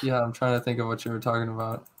 Yeah, I'm trying to think of what you were talking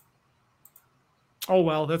about. Oh,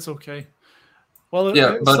 well, that's okay. Well,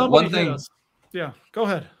 yeah, but one thing. Yeah, go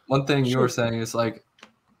ahead. One thing you were saying is like.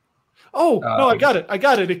 Oh, no, I got it.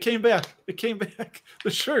 It came back. The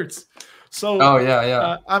shirts. So. Oh,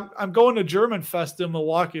 yeah. I'm going to German Fest in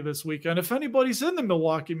Milwaukee this weekend. If anybody's in the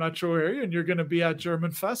Milwaukee metro area and you're going to be at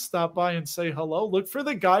German Fest, stop by and say hello. Look for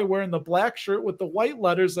the guy wearing the black shirt with the white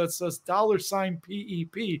letters that says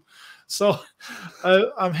 $PEP. So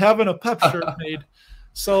I'm having a PEP shirt made.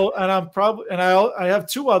 So, and I have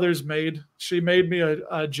two others made. She made me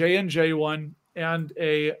a J&J one and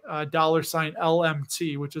a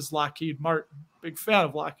 $LMT, which is Lockheed Martin. Big fan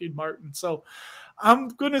of Lockheed Martin. So I'm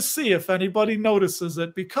going to see if anybody notices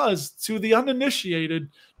it, because to the uninitiated,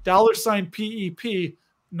 $PEP,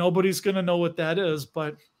 nobody's going to know what that is.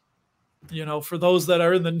 But, for those that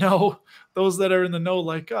are in the know,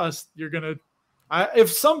 like us, you're going to, if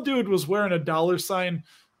some dude was wearing a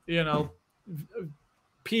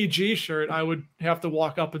 $PG shirt, I would have to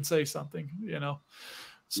walk up and say something,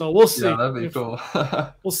 So we'll see. Yeah, that'd be cool.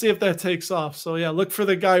 We'll see if that takes off. So yeah, look for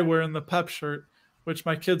the guy wearing the PEP shirt, which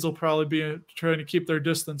my kids will probably be trying to keep their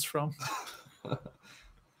distance from.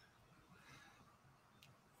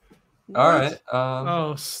 All right.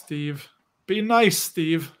 Oh, Steve. Be nice,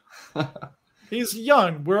 Steve. He's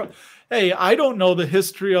young. Hey, I don't know the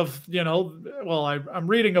history of, I'm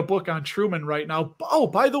reading a book on Truman right now. Oh,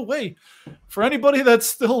 by the way, for anybody that's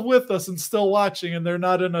still with us and still watching and they're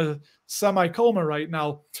not in a semi-coma right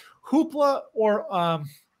now, Hoopla or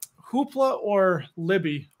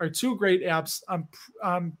Libby are two great apps.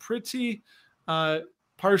 I'm pretty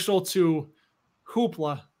partial to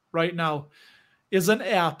Hoopla right now. Is an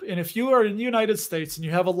app, and if you are in the United States and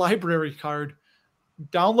you have a library card,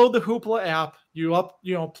 download the Hoopla app. You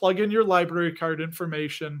plug in your library card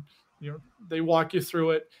information. They walk you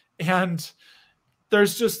through it, and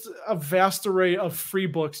there's just a vast array of free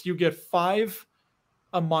books. You get 5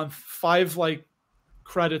 a month, 5 like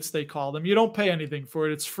credits they call them. You don't pay anything for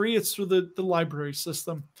it. It's free. It's through the library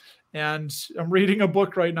system. And I'm reading a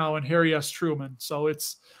book right now on Harry S. Truman. So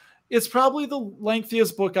it's probably the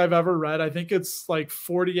lengthiest book I've ever read. I think it's like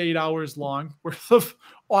 48 hours long worth of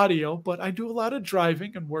audio, but I do a lot of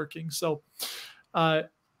driving and working. So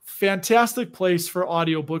fantastic place for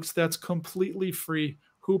audiobooks that's completely free.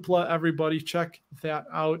 Hoopla, everybody check that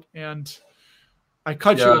out. And I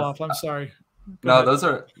cut you off. I'm sorry. Go ahead.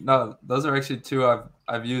 Those are actually two.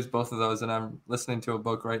 I've used both of those, and I'm listening to a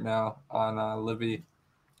book right now on Libby,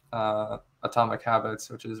 Atomic Habits,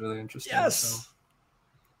 which is really interesting. Yes. So.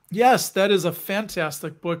 Yes, that is a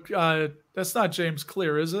fantastic book. That's not James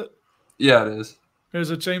Clear, is it? Yeah, it is. There's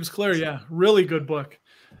a James Clear, yeah. Really good book.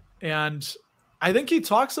 And I think he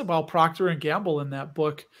talks about Procter & Gamble in that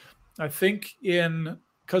book. I think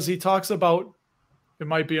because he talks about, it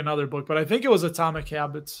might be another book, but I think it was Atomic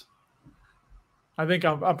Habits. I think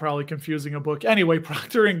I'm probably confusing a book. Anyway,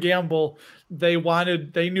 Procter & Gamble, they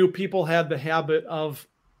knew people had the habit of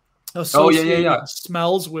associating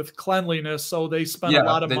smells with cleanliness, so they spent a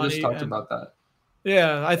lot of money. They just talked about that.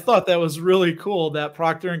 Yeah, I thought that was really cool that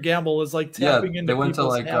Procter & Gamble was like tapping into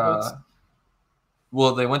people's habits.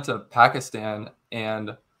 They went to Pakistan,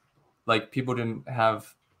 and like people didn't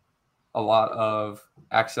have a lot of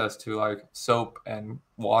access to like soap and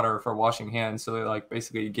water for washing hands, so they like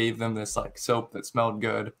basically gave them this like soap that smelled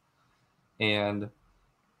good and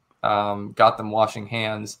got them washing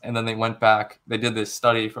hands. And then they went back, they did this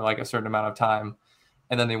study for like a certain amount of time,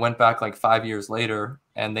 and then they went back like 5 years later,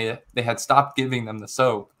 and they had stopped giving them the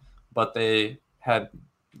soap, but they had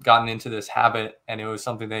gotten into this habit, and it was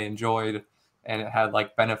something they enjoyed, and it had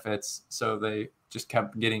like benefits, so they just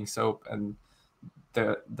kept getting soap, and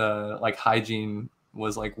the like hygiene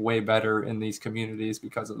was like way better in these communities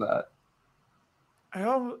because of that.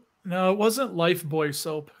 No, it wasn't Lifebuoy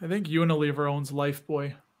soap. I think Unilever owns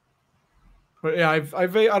Lifebuoy. But yeah,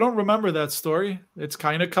 I don't remember that story. It's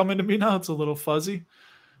kind of coming to me now. It's a little fuzzy.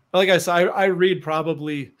 But like I said, I read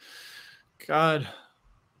probably,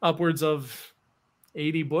 upwards of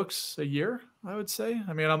 80 books a year, I would say.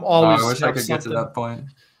 I mean, I'm always. I wish I could get to that point.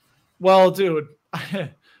 Well, dude,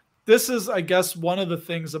 this is, I guess, one of the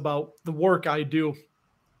things about the work I do.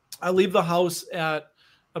 I leave the house at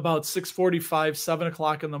about 6:45, 7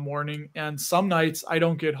 o'clock in the morning. And some nights I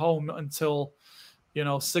don't get home until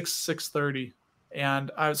 6:30.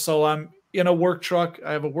 And so I'm in a work truck.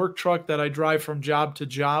 I have a work truck that I drive from job to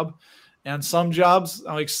job. And some jobs,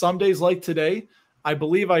 like some days like today, I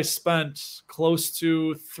believe I spent close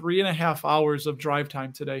to 3.5 hours of drive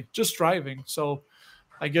time today, just driving. So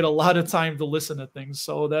I get a lot of time to listen to things.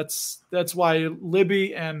 So that's why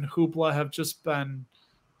Libby and Hoopla have just been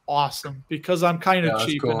awesome, because I'm kind of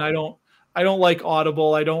cheap cool. and I don't like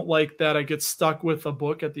Audible. I don't like that I get stuck with a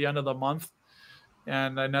book at the end of the month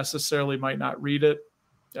and I necessarily might not read it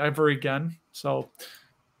ever again. So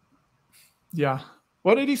yeah.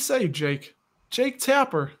 What did he say, Jake? Jake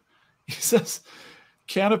Tapper. He says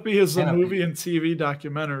Canopy is a movie and TV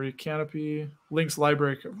documentary. Canopy Links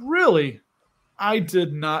Library. Really? I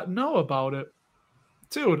did not know about it.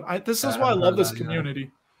 Dude, this is why I love this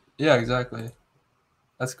community. Yeah, exactly.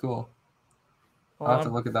 That's cool. I'll have to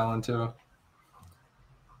look at that one too.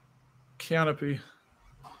 Canopy.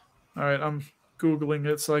 All right, I'm Googling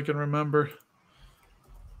it so I can remember.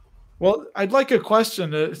 Well, I'd like a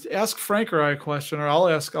question. Ask Frank or I a question, or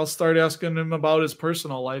I'll start asking him about his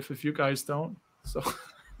personal life if you guys don't. So,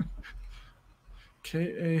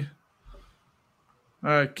 K-A. All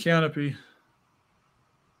right, Canopy.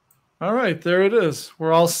 All right, there it is.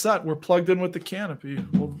 We're all set. We're plugged in with the Canopy.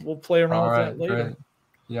 We'll play around with that later. Great.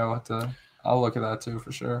 Yeah, I'll look at that too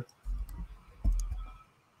for sure.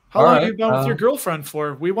 How long have you been with your girlfriend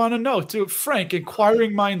for? We want to know too. Frank,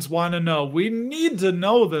 inquiring minds want to know. We need to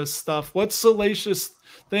know this stuff. What salacious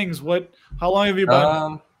things? How long have you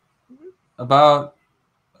been? About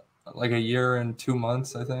like a year and 2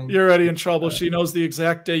 months, I think. You're already in trouble. She knows the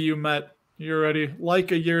exact day you met. You're already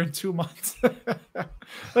like a year and 2 months.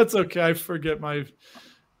 That's okay. I forget my.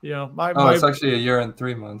 It's actually a year and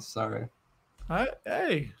 3 months. Sorry.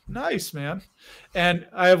 Hey, nice, man. And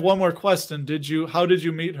I have one more question. How did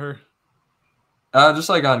you meet her? Just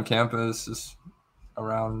like on campus, just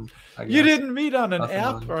around. I guess. You didn't meet on an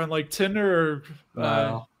app or on like Tinder or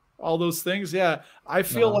no. All those things? Yeah, I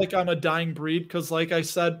feel like I'm a dying breed because, like I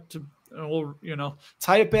said,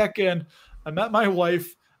 tie it back in. I met my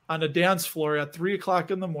wife on a dance floor at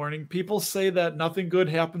 3:00 in the morning. People say that nothing good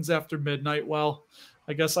happens after midnight. Well,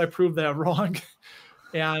 I guess I proved that wrong.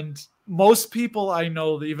 And most people I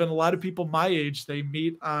know, even a lot of people my age, they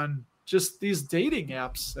meet on just these dating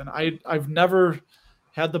apps. And I've never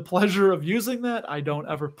had the pleasure of using that. I don't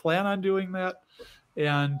ever plan on doing that.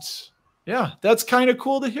 And yeah, that's kind of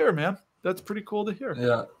cool to hear, man. That's pretty cool to hear.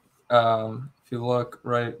 Yeah. If you look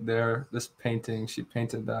right there, this painting, she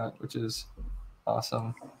painted that, which is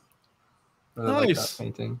awesome. Really nice. Like that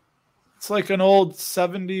painting. It's like an old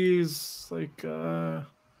 70s, like a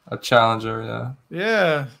Challenger, yeah.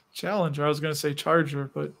 Yeah, Challenger. I was gonna say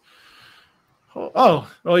Charger, but well,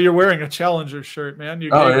 you're wearing a Challenger shirt, man.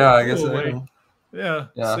 I guess I am.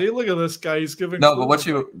 Yeah. See, look at this guy. He's giving. No, but what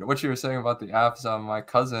you were saying about the apps, my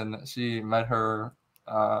cousin, she met her,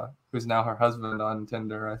 who's now her husband on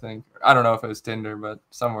Tinder, I think. I don't know if it was Tinder, but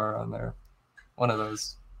somewhere on there, one of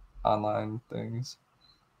those online things.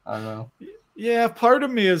 I don't know. Yeah, part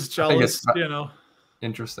of me is jealous,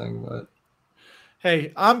 Interesting, but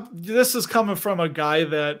hey, this is coming from a guy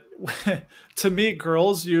that to meet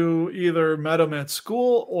girls, you either met them at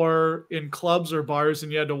school or in clubs or bars,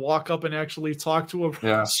 and you had to walk up and actually talk to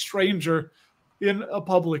a stranger in a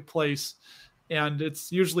public place. And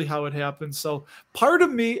it's usually how it happens. So part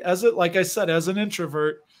of me, like I said, as an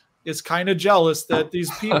introvert, is kind of jealous that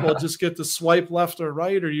these people just get to swipe left or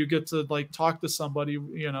right, or you get to like talk to somebody,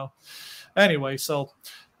 Anyway, so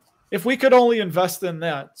if we could only invest in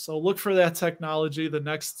that. So look for that technology. The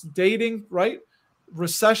next dating, right?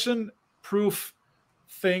 Recession-proof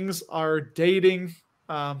things are dating,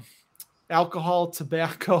 alcohol,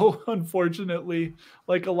 tobacco, unfortunately.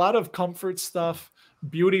 Like a lot of comfort stuff,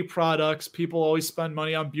 beauty products. People always spend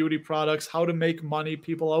money on beauty products. How to make money.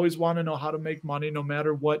 People always want to know how to make money no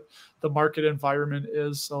matter what the market environment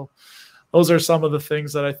is. So those are some of the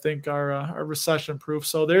things that I think are recession-proof.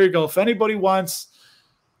 So there you go. If anybody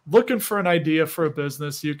looking for an idea for a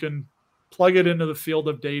business, you can plug it into the field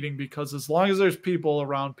of dating, because as long as there's people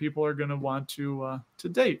around, people are going to want to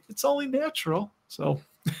date. It's only natural. So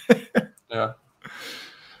yeah.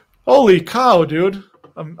 Holy cow, dude.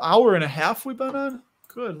 An hour and a half we've been on?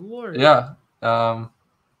 Good Lord. Yeah.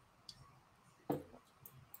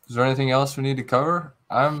 Is there anything else we need to cover?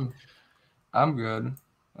 I'm good.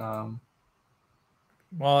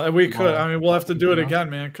 Well, we could. I mean, we'll have to do it again,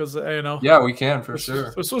 man, because Yeah, we can for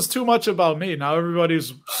sure. This was too much about me. Now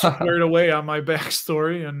everybody's squared away on my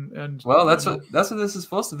backstory, and well, that's what this is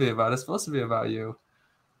supposed to be about. It's supposed to be about you.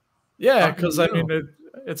 Yeah, because I mean,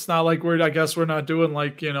 it's not like I guess we're not doing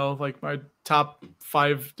like like my top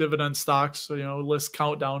 5 dividend stocks, so, list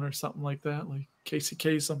countdown or something like that, like Casey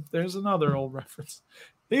Kasem. There's another old reference.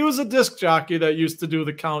 He was a disc jockey that used to do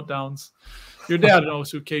the countdowns. Your dad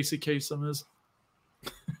knows who Casey Kasem is.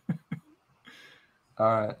 All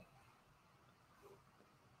right.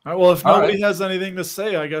 All right. Well, if nobody has anything to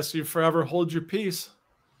say, I guess you forever hold your peace.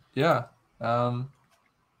 Yeah.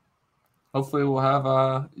 Hopefully we'll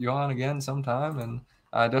have you on again sometime, and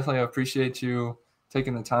I definitely appreciate you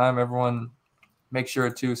taking the time. Everyone, make sure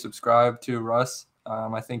to subscribe to Russ.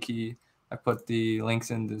 I think I put the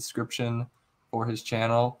links in the description for his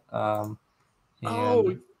channel.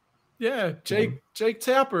 Yeah, Jake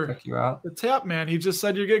Tapper. Check you out. The Tap Man. He just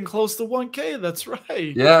said you're getting close to 1K. That's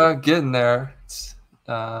right. Yeah, getting there. It's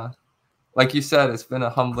like you said, it's been a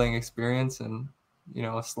humbling experience and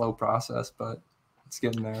a slow process, but it's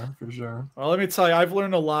getting there for sure. Well, let me tell you, I've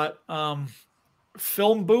learned a lot.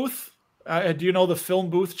 Film Booth. Do you know the Film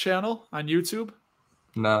Booth channel on YouTube?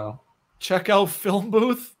 No. Check out Film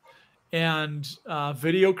Booth and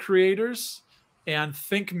Video Creators and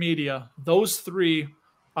Think Media. Those three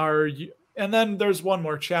are, and then there's one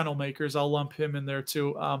more, Channel Makers. I'll lump him in there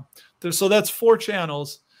too. So that's 4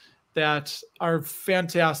 channels that are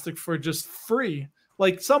fantastic for just free.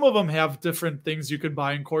 Like some of them have different things you could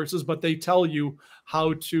buy in courses, but they tell you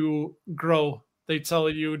how to grow. They tell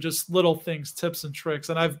you just little things, tips and tricks.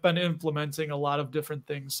 And I've been implementing a lot of different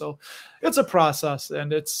things. So it's a process,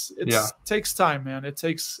 and it takes time, man. It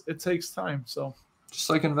takes time. So just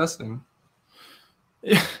like investing.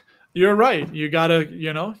 Yeah, you're right. You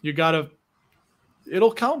gotta,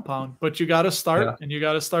 it'll compound, but you gotta start and you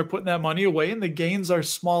gotta start putting that money away. And the gains are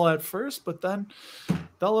small at first, but then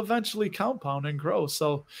they'll eventually compound and grow.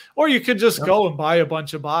 So, or you could just go and buy a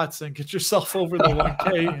bunch of bots and get yourself over the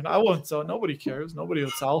 1K. And I won't tell. Nobody cares. Nobody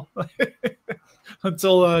will tell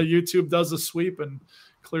until YouTube does a sweep and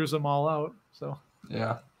clears them all out. So,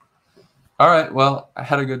 yeah. All right. Well, I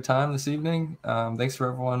had a good time this evening. Thanks for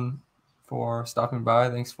everyone for stopping by.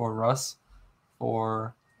 Thanks for Russ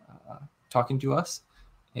for talking to us.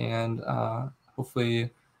 And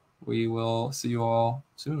hopefully we will see you all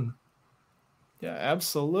soon. Yeah,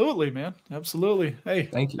 absolutely, man. Absolutely. Hey,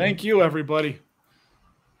 thank you. Thank you, everybody.